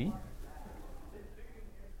delta t.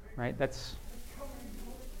 Right? That's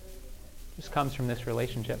just comes from this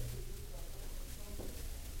relationship.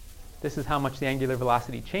 This is how much the angular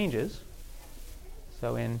velocity changes.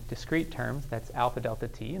 So in discrete terms, that's alpha delta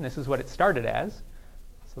t, and this is what it started as.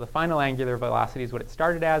 So the final angular velocity is what it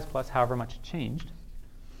started as plus however much it changed.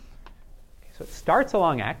 Okay, so it starts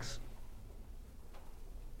along x.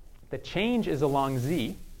 The change is along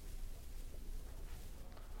z.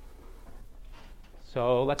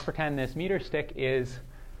 So let's pretend this meter stick is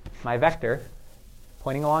my vector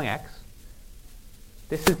pointing along x.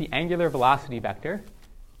 This is the angular velocity vector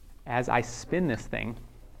as I spin this thing.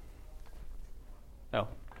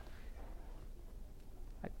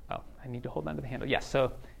 I need to hold onto the handle. Yes,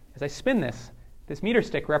 so as I spin this meter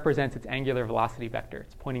stick represents its angular velocity vector.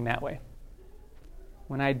 It's pointing that way.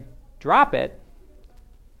 When I drop it,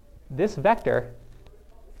 this vector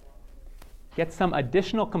gets some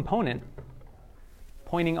additional component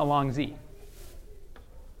pointing along z.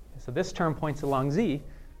 So this term points along z.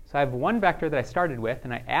 So I have one vector that I started with,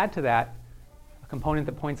 and I add to that a component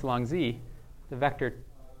that points along z. The vector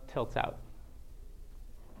tilts out.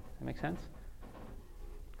 Does that make sense?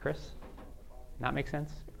 Chris? Not make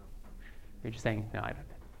sense? You're just saying, no, I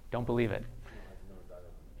don't believe it.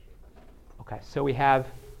 Okay, so we have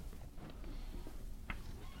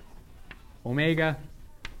omega.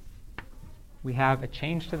 We have a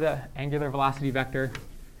change to the angular velocity vector.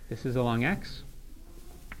 This is along x.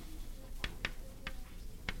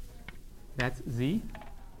 That's z.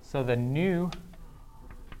 So the new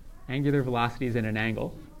angular velocity is in an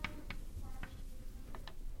angle.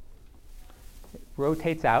 It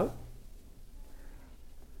rotates out.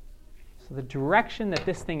 So the direction that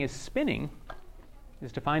this thing is spinning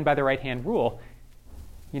is defined by the right-hand rule.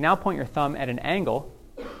 You now point your thumb at an angle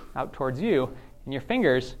out towards you, and your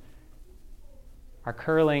fingers are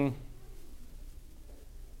curling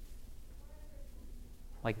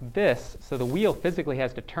like this, so the wheel physically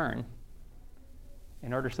has to turn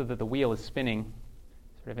in order so that the wheel is spinning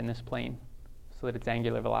sort of in this plane, so that its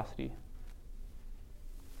angular velocity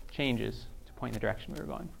changes to point in the direction we were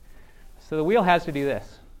going. So the wheel has to do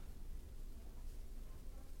this.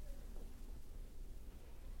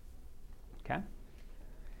 Okay?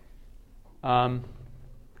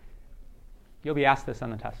 You'll be asked this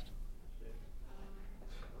on the test.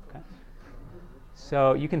 Okay?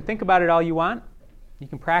 So you can think about it all you want. You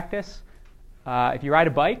can practice. If you ride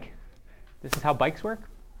a bike, this is how bikes work.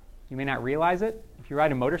 You may not realize it. If you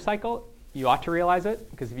ride a motorcycle, you ought to realize it,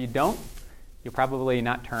 because if you don't, you'll probably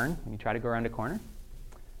not turn when you try to go around a corner.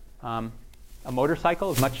 A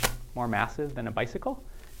motorcycle is much more massive than a bicycle,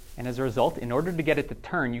 and as a result, in order to get it to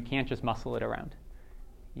turn, you can't just muscle it around.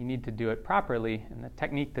 You need to do it properly, and the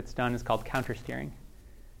technique that's done is called countersteering.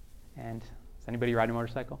 And does anybody ride a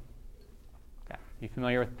motorcycle? Okay. you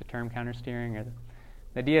familiar with the term countersteering?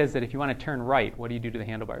 The idea is that if you want to turn right, what do you do to the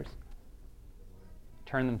handlebars?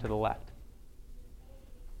 Turn them to the left.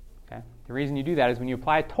 Okay? The reason you do that is when you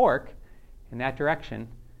apply torque in that direction,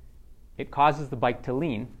 it causes the bike to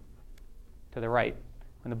lean to the right.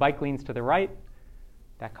 When the bike leans to the right,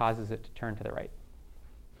 that causes it to turn to the right.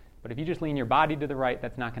 But if you just lean your body to the right,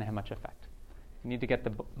 that's not going to have much effect. You need to get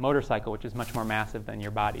the motorcycle, which is much more massive than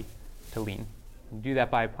your body, to lean. You do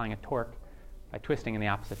that by applying a torque, by twisting in the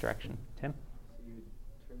opposite direction. Tim? So you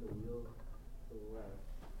turn the wheel to the left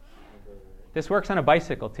and go to the right. This works on a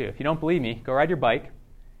bicycle too. If you don't believe me, go ride your bike.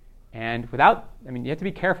 And you have to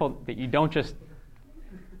be careful that you don't just,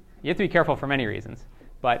 you have to be careful for many reasons.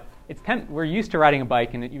 But we're used to riding a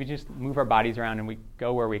bike and you just move our bodies around and we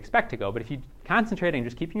go where we expect to go. But if you concentrate on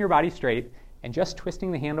just keeping your body straight and just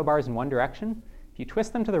twisting the handlebars in one direction, if you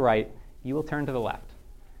twist them to the right, you will turn to the left.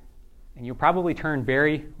 And you'll probably turn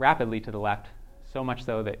very rapidly to the left, so much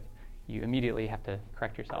so that you immediately have to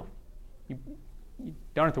correct yourself. You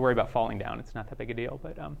don't have to worry about falling down. It's not that big a deal.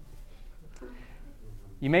 But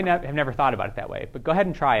you may not have never thought about it that way. But go ahead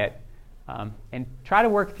and try it. And try to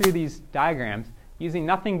work through these diagrams using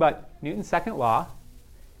nothing but Newton's second law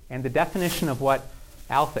and the definition of what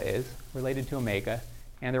alpha is related to omega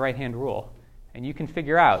and the right-hand rule. And you can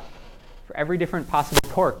figure out, for every different possible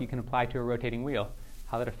torque you can apply to a rotating wheel,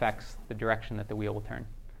 how that affects the direction that the wheel will turn.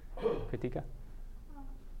 Kritika?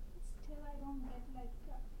 Still, I don't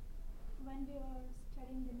get, when we were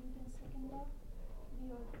studying the Newton's second law,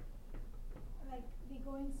 we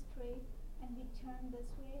going straight and we turn this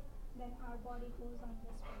way, then our body goes on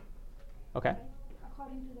this way. Okay. Right?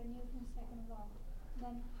 According to the Newton's second law.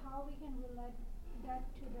 Then how we can relate that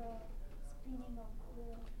to the spinning of the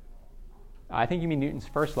wheel? I think you mean Newton's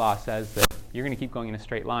first law says that you're going to keep going in a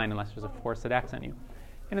straight line unless there's a force that acts on you.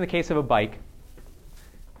 And in the case of a bike,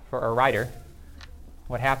 for a rider,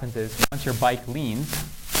 what happens is once your bike leans,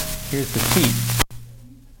 here's the seat.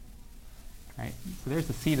 Right? So there's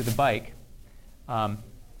the seat of the bike. And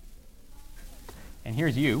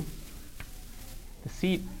here's you. The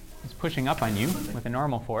seat is pushing up on you with a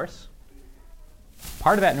normal force.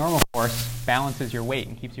 Part of that normal force balances your weight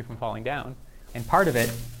and keeps you from falling down. And part of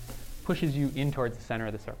it pushes you in towards the center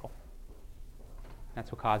of the circle.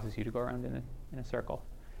 That's what causes you to go around in a circle.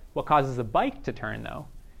 What causes the bike to turn, though,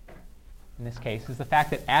 in this case, is the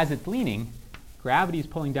fact that as it's leaning, gravity is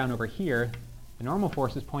pulling down over here, the normal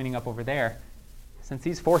force is pointing up over there. Since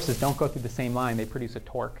these forces don't go through the same line, they produce a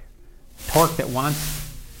torque. A torque that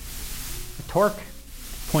wants a torque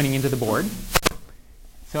pointing into the board.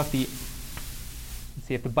 So if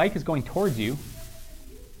the bike is going towards you,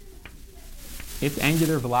 its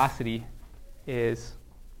angular velocity is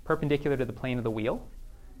perpendicular to the plane of the wheel,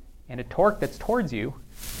 and a torque that's towards you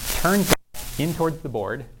turns in towards the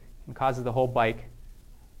board and causes the whole bike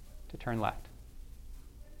to turn left.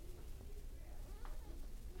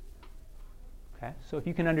 Okay, so if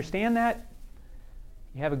you can understand that,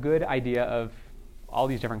 you have a good idea of all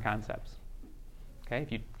these different concepts. Okay,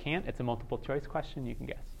 if you can't, it's a multiple choice question, you can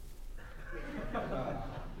guess.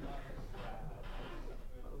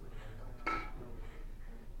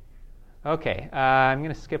 Okay, I'm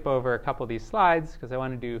going to skip over a couple of these slides because I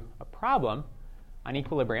want to do a problem on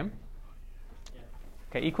equilibrium.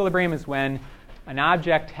 Okay, equilibrium is when an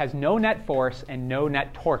object has no net force and no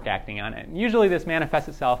net torque acting on it. And usually this manifests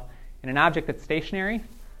itself in an object that's stationary.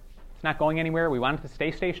 It's not going anywhere. We want it to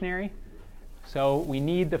stay stationary. So we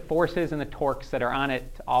need the forces and the torques that are on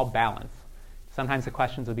it to all balance. Sometimes the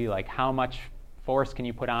questions will be like, how much force can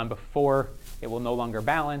you put on before it will no longer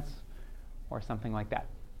balance, or something like that.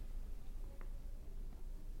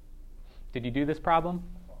 Did you do this problem?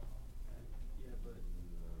 Yeah, but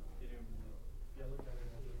look at it.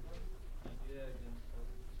 You do that again.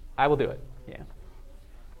 I will do it, yeah.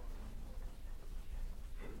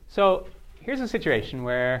 So here's a situation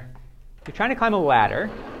where you're trying to climb a ladder.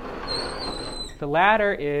 The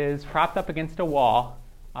ladder is propped up against a wall.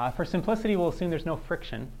 For simplicity, we'll assume there's no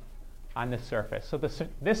friction on this surface. So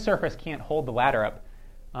this surface can't hold the ladder up.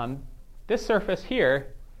 This surface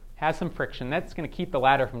here has some friction. That's going to keep the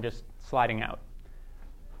ladder from just sliding out.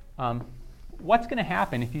 What's going to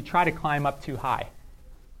happen if you try to climb up too high?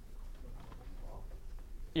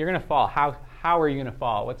 You're going to fall. How are you going to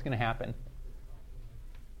fall? What's going to happen?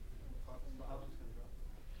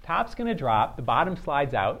 Top's going to drop. The bottom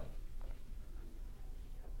slides out.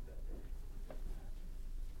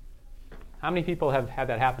 How many people have had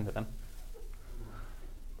that happen to them?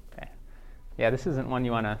 Okay. Yeah, this isn't one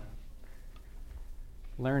you want to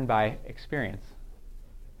learn by experience.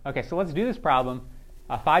 Okay, so let's do this problem.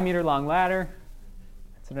 A 5-meter long ladder.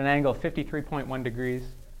 It's at an angle of 53.1 degrees.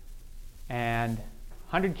 and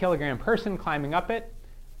 100 kilogram person climbing up it.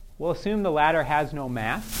 We'll assume the ladder has no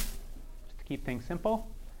mass, just to keep things simple.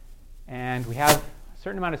 And we have a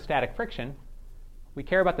certain amount of static friction. We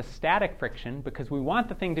care about the static friction because we want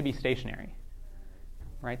the thing to be stationary.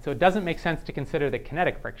 Right? So it doesn't make sense to consider the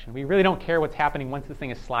kinetic friction. We really don't care what's happening once this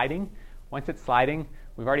thing is sliding. Once it's sliding,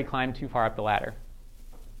 we've already climbed too far up the ladder.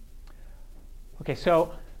 Okay,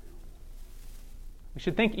 so we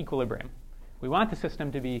should think equilibrium. We want the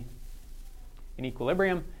system to be in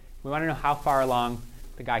equilibrium. We want to know how far along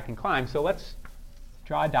the guy can climb. So let's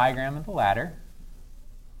draw a diagram of the ladder.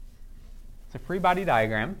 It's a free body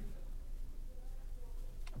diagram.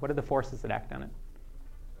 What are the forces that act on it?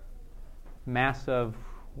 Mass of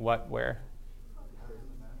what, where?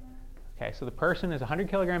 Okay, so the person is 100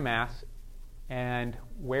 kilogram mass, and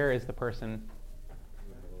where is the person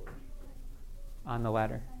on the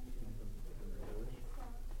ladder?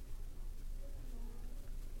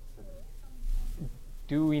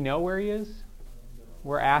 Do we know where he is?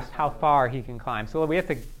 We're asked how far he can climb. So we have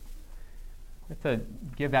to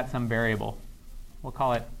give that some variable. Let's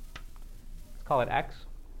call it x.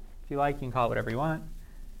 If you like, you can call it whatever you want.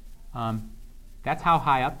 That's how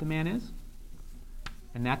high up the man is.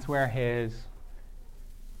 And that's where his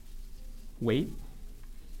weight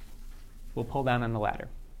will pull down on the ladder.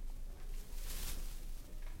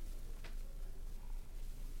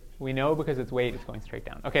 We know because its weight is going straight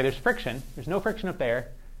down. Okay, there's friction. There's no friction up there.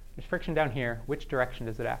 There's friction down here. Which direction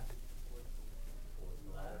does it act?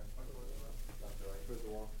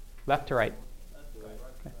 Left to right.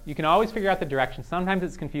 Okay. You can always figure out the direction. Sometimes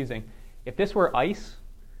it's confusing. If this were ice,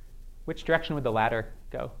 which direction would the ladder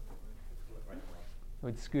go? It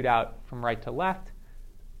would scoot out from right to left.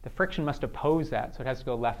 The friction must oppose that, so it has to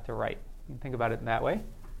go left to right. You can think about it in that way.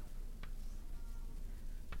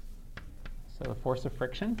 So the force of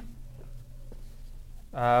friction.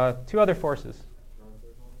 Two other forces.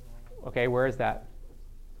 Okay, where is that?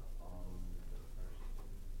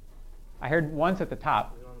 I heard once at the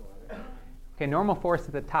top. Okay, normal force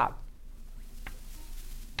at the top.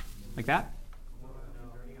 Like that?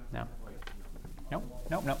 No.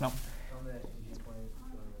 Nope.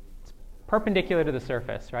 It's perpendicular to the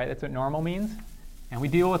surface, right? That's what normal means. And we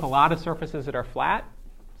deal with a lot of surfaces that are flat,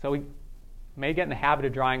 so we may get in the habit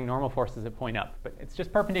of drawing normal forces that point up. But it's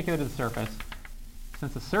just perpendicular to the surface.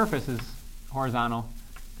 Since the surface is horizontal,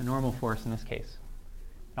 the normal force in this case.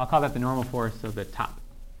 And I'll call that the normal force of the top.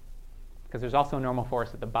 Because there's also a normal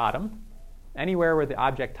force at the bottom. Anywhere where the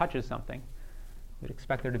object touches something, we'd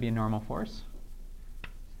expect there to be a normal force.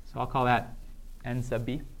 So I'll call that N sub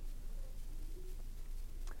B.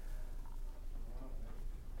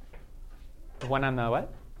 The one on the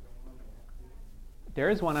what? There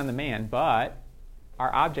is one on the man, but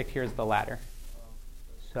our object here is the ladder.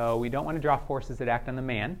 So we don't want to draw forces that act on the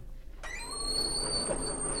man.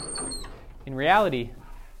 In reality,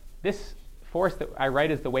 this force that I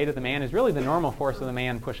write as the weight of the man is really the normal force of the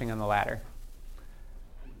man pushing on the ladder.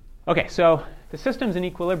 Okay, so the system's in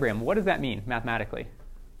equilibrium. What does that mean mathematically?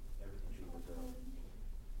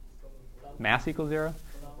 Mass equals 0?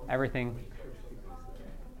 Everything.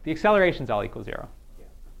 The acceleration's all equal 0.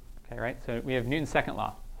 Okay, right? So we have Newton's second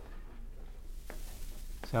law.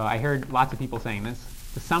 So I heard lots of people saying this.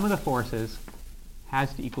 The sum of the forces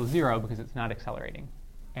has to equal 0 because it's not accelerating.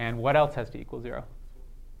 And what else has to equal 0?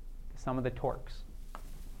 The sum of the torques.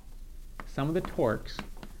 The sum of the torques,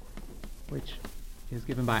 which is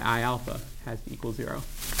given by I alpha, has to equal 0.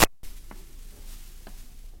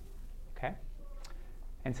 Okay?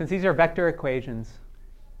 And since these are vector equations,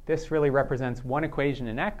 this really represents one equation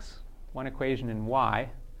in x, one equation in y.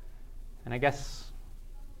 And I guess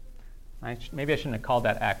maybe I shouldn't have called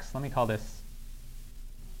that x. Let me call this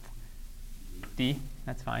d.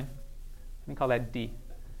 That's fine. Let me call that d.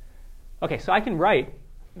 Okay, so I can write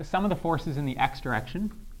the sum of the forces in the x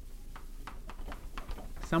direction,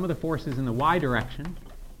 sum of the forces in the y direction,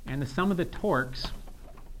 and the sum of the torques.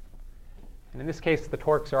 And in this case, the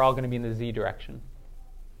torques are all going to be in the z direction.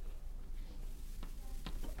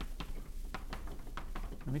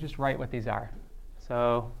 Let me just write what these are.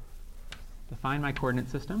 So define my coordinate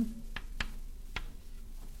system.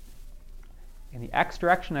 In the x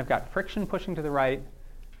direction, I've got friction pushing to the right,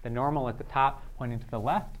 the normal at the top pointing to the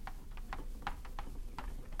left.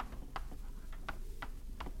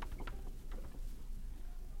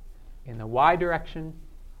 In the y direction,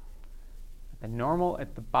 the normal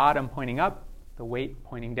at the bottom pointing up, the weight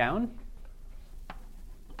pointing down.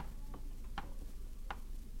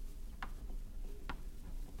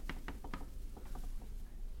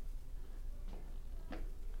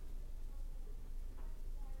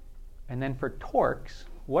 And then for torques,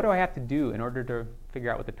 what do I have to do in order to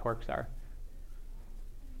figure out what the torques are?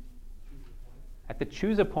 I have to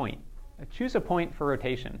choose a point. I choose a point for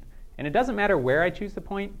rotation. And it doesn't matter where I choose the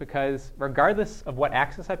point, because regardless of what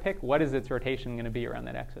axis I pick, what is its rotation going to be around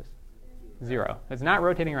that axis? 0. It's not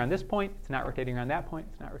rotating around this point. It's not rotating around that point.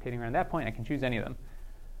 It's not rotating around that point. I can choose any of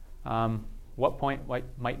them. What point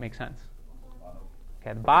might make sense?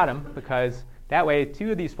 Okay, the bottom, because that way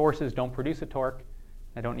 2 of these forces don't produce a torque.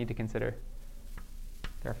 I don't need to consider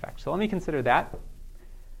their effect. So let me consider that.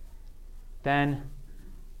 Then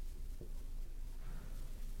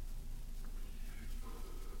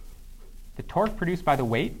the torque produced by the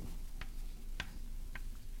weight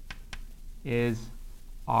is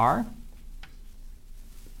R,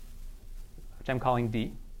 which I'm calling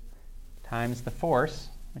D, times the force,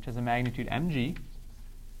 which has a magnitude mg,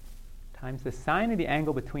 times the sine of the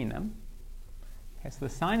angle between them. Okay, so the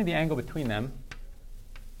sine of the angle between them,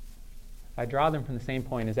 if I draw them from the same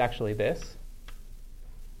point, is actually this.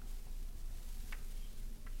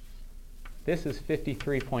 This is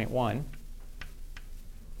 53.1.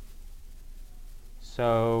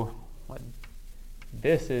 So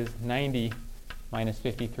this is 90 minus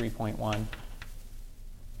 53.1.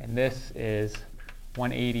 And this is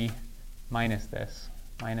 180 minus this,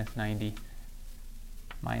 minus 90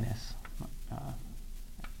 minus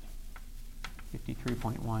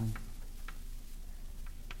 53.1.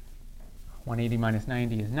 180 minus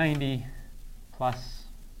 90 is 90 plus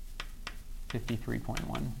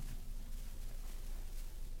 53.1.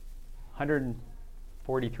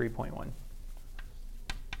 143.1.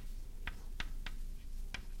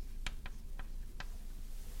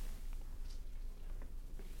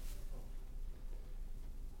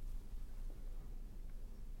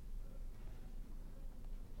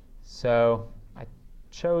 So I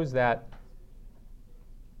chose that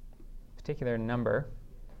particular number.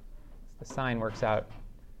 The sign works out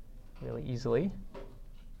really easily.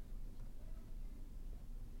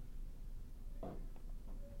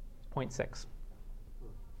 It's 0.6.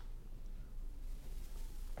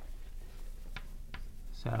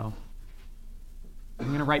 So I'm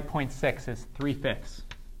going to write 0.6 as 3/5.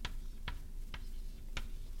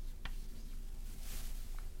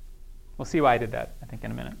 We'll see why I did that, I think,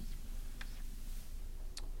 in a minute.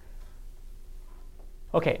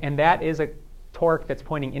 Okay, and that is a torque that's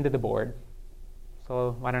pointing into the board.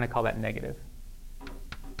 So why don't I call that negative?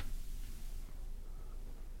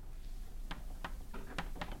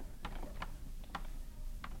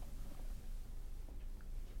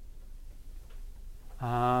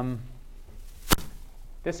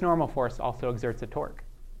 This normal force also exerts a torque.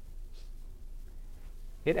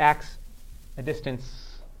 It acts a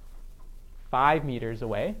distance 5 meters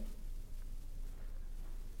away.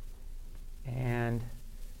 And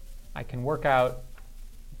I can work out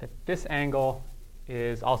that this angle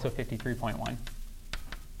is also 53.1.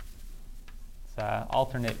 It's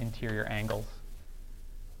alternate interior angles.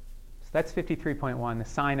 So that's 53.1. The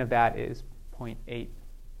sine of that is 0.8.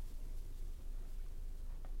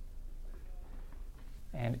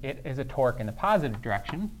 And it is a torque in the positive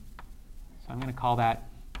direction. So I'm going to call that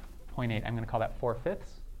 0.8. I'm going to call that 4/5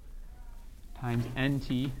 times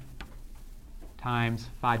nt times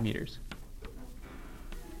 5 meters.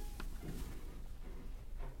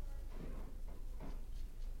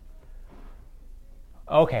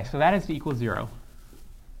 Okay, so that is to equal 0.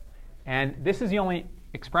 And this is the only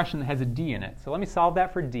expression that has a d in it. So let me solve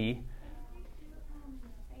that for d.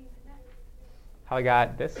 How I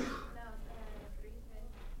got this?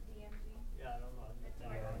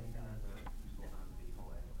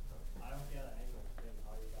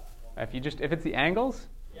 If it's the angles?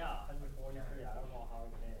 Yeah, 143. I don't know how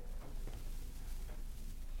it came.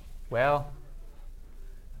 Well,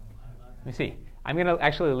 let me see. I'm going to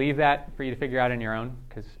actually leave that for you to figure out on your own,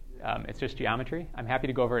 because it's just geometry. I'm happy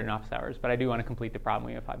to go over it in office hours, but I do want to complete the problem.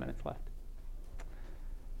 We have 5 minutes left.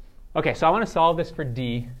 Okay, so I want to solve this for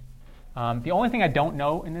d. The only thing I don't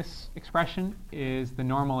know in this expression is the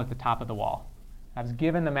normal at the top of the wall. I was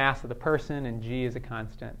given the mass of the person, and g is a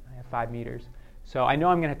constant. I have 5 meters. So I know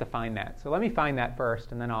I'm going to have to find that. So let me find that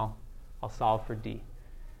first, and then I'll solve for d.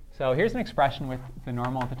 So here's an expression with the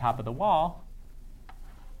normal at the top of the wall.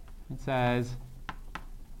 It says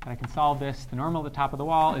that I can solve this. The normal at the top of the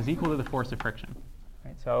wall is equal to the force of friction.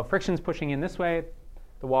 Right? So friction's pushing in this way.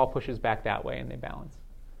 The wall pushes back that way, and they balance.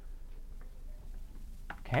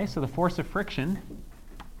 Okay, so the force of friction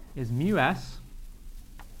is μs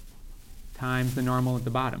times the normal at the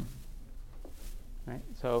bottom. Right?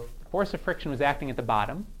 So if the force of friction was acting at the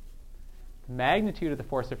bottom, the magnitude of the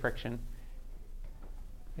force of friction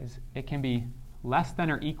is, it can be less than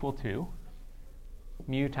or equal to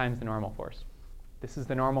mu times the normal force. This is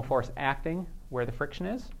the normal force acting where the friction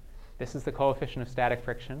is. This is the coefficient of static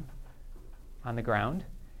friction. on the ground.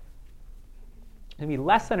 It's going to be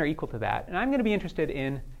less than or equal to that. And I'm going to be interested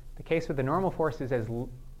in the case where the normal force is as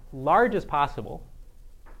large as possible.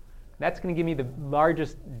 That's going to give me the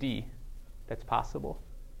largest d that's possible.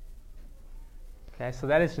 Okay, so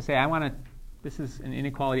that is to say, this is an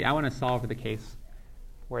inequality. I want to solve for the case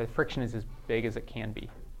where the friction is as big as it can be.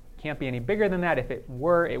 It can't be any bigger than that. If it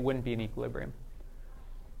were, it wouldn't be in equilibrium.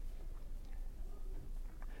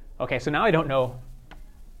 Okay, so now I don't know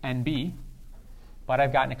NB, but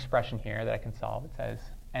I've got an expression here that I can solve. It says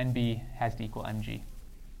NB has to equal mg.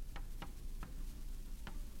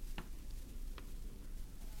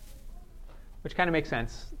 Which kind of makes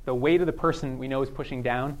sense. The weight of the person we know is pushing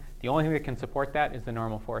down. The only thing that can support that is the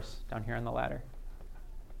normal force down here on the ladder.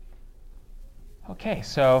 Okay,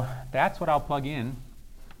 so that's what I'll plug in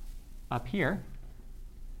up here.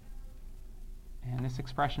 And this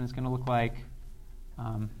expression is going to look like,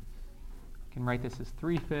 I can write this as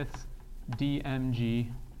 3/5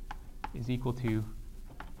 dmg is equal to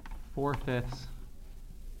 4/5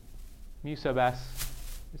 mu sub s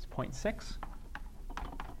is 0.6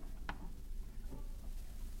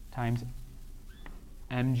 times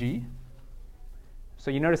mg.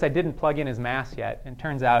 So you notice I didn't plug in his mass yet, and it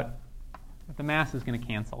turns out that the mass is going to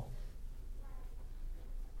cancel.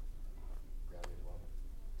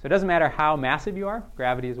 So it doesn't matter how massive you are,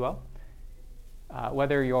 gravity as well.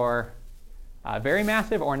 Whether you're very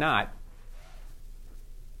massive or not,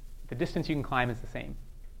 the distance you can climb is the same.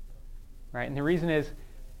 Right? And the reason is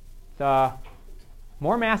the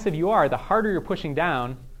more massive you are, the harder you're pushing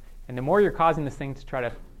down, and the more you're causing this thing to try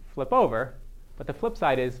to flip over. But the flip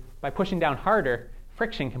side is, by pushing down harder,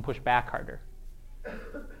 friction can push back harder.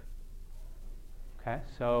 Okay,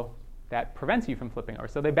 so that prevents you from flipping over.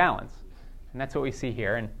 So they balance. And that's what we see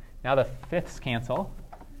here. And now the fifths cancel.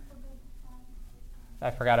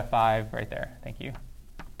 I forgot a 5 right there. Thank you.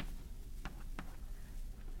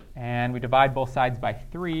 And we divide both sides by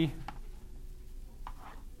 3.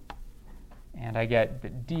 And I get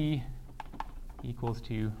that d equals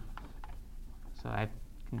to, so I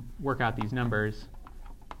can work out these numbers.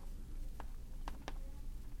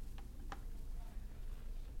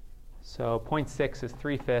 So 0.6 is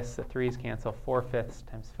 3/5. The 3's cancel. 4/5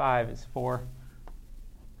 times 5 is 4.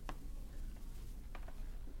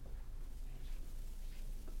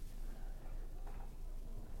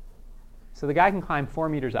 So the guy can climb 4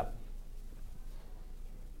 meters up.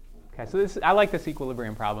 Okay, so I like this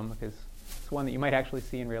equilibrium problem because it's one that you might actually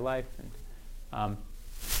see in real life. And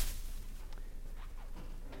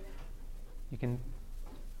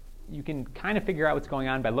you can kind of figure out what's going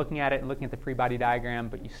on by looking at it and looking at the free body diagram,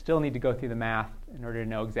 but you still need to go through the math in order to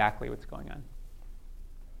know exactly what's going on.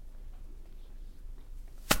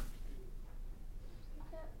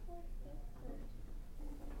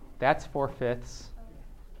 That's 4/5.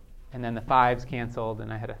 And then the 5's canceled,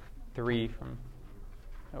 and I had a 3 from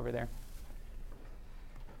over there.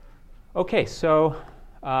 Okay, so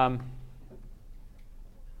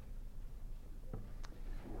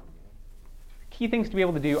key things to be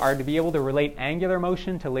able to do are to be able to relate angular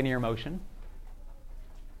motion to linear motion,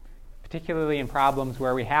 particularly in problems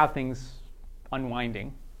where we have things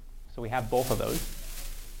unwinding. So we have both of those.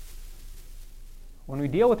 When we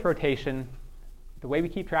deal with rotation, the way we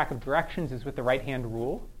keep track of directions is with the right-hand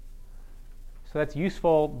rule. So that's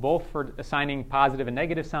useful both for assigning positive and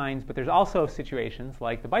negative signs, but there's also situations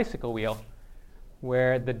like the bicycle wheel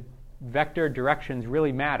where the vector directions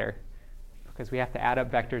really matter because we have to add up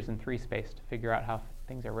vectors in 3 space to figure out how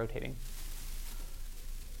things are rotating.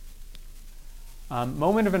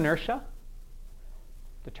 Moment of inertia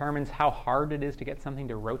determines how hard it is to get something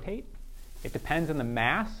to rotate. It depends on the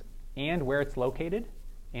mass and where it's located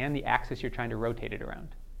and the axis you're trying to rotate it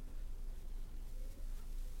around.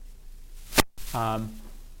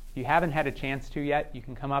 If you haven't had a chance to yet, you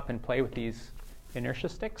can come up and play with these inertia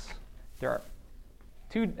sticks. There are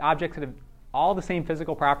 2 objects that have all the same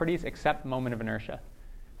physical properties except moment of inertia.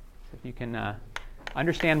 So if you can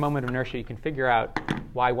understand moment of inertia, you can figure out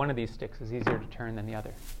why one of these sticks is easier to turn than the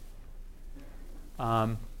other.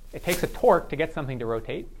 It takes a torque to get something to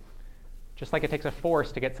rotate, just like it takes a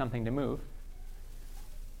force to get something to move.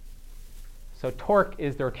 So torque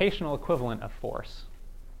is the rotational equivalent of force.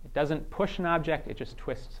 It doesn't push an object, it just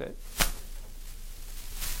twists it.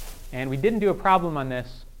 And we didn't do a problem on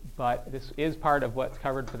this, but this is part of what's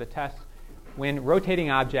covered for the test. When rotating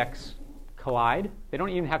objects collide, they don't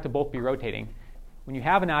even have to both be rotating. When you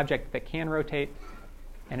have an object that can rotate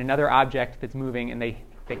and another object that's moving and they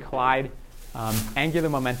collide, angular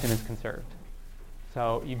momentum is conserved.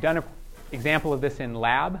 So you've done an example of this in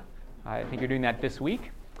lab. I think you're doing that this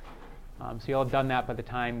week. So you'll have done that by the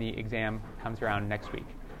time the exam comes around next week.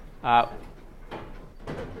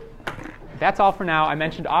 that's all for now. I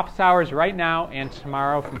mentioned office hours right now and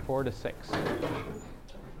tomorrow from 4 to 6. That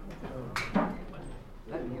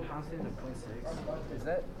new constant of 0.6, is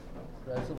that relatively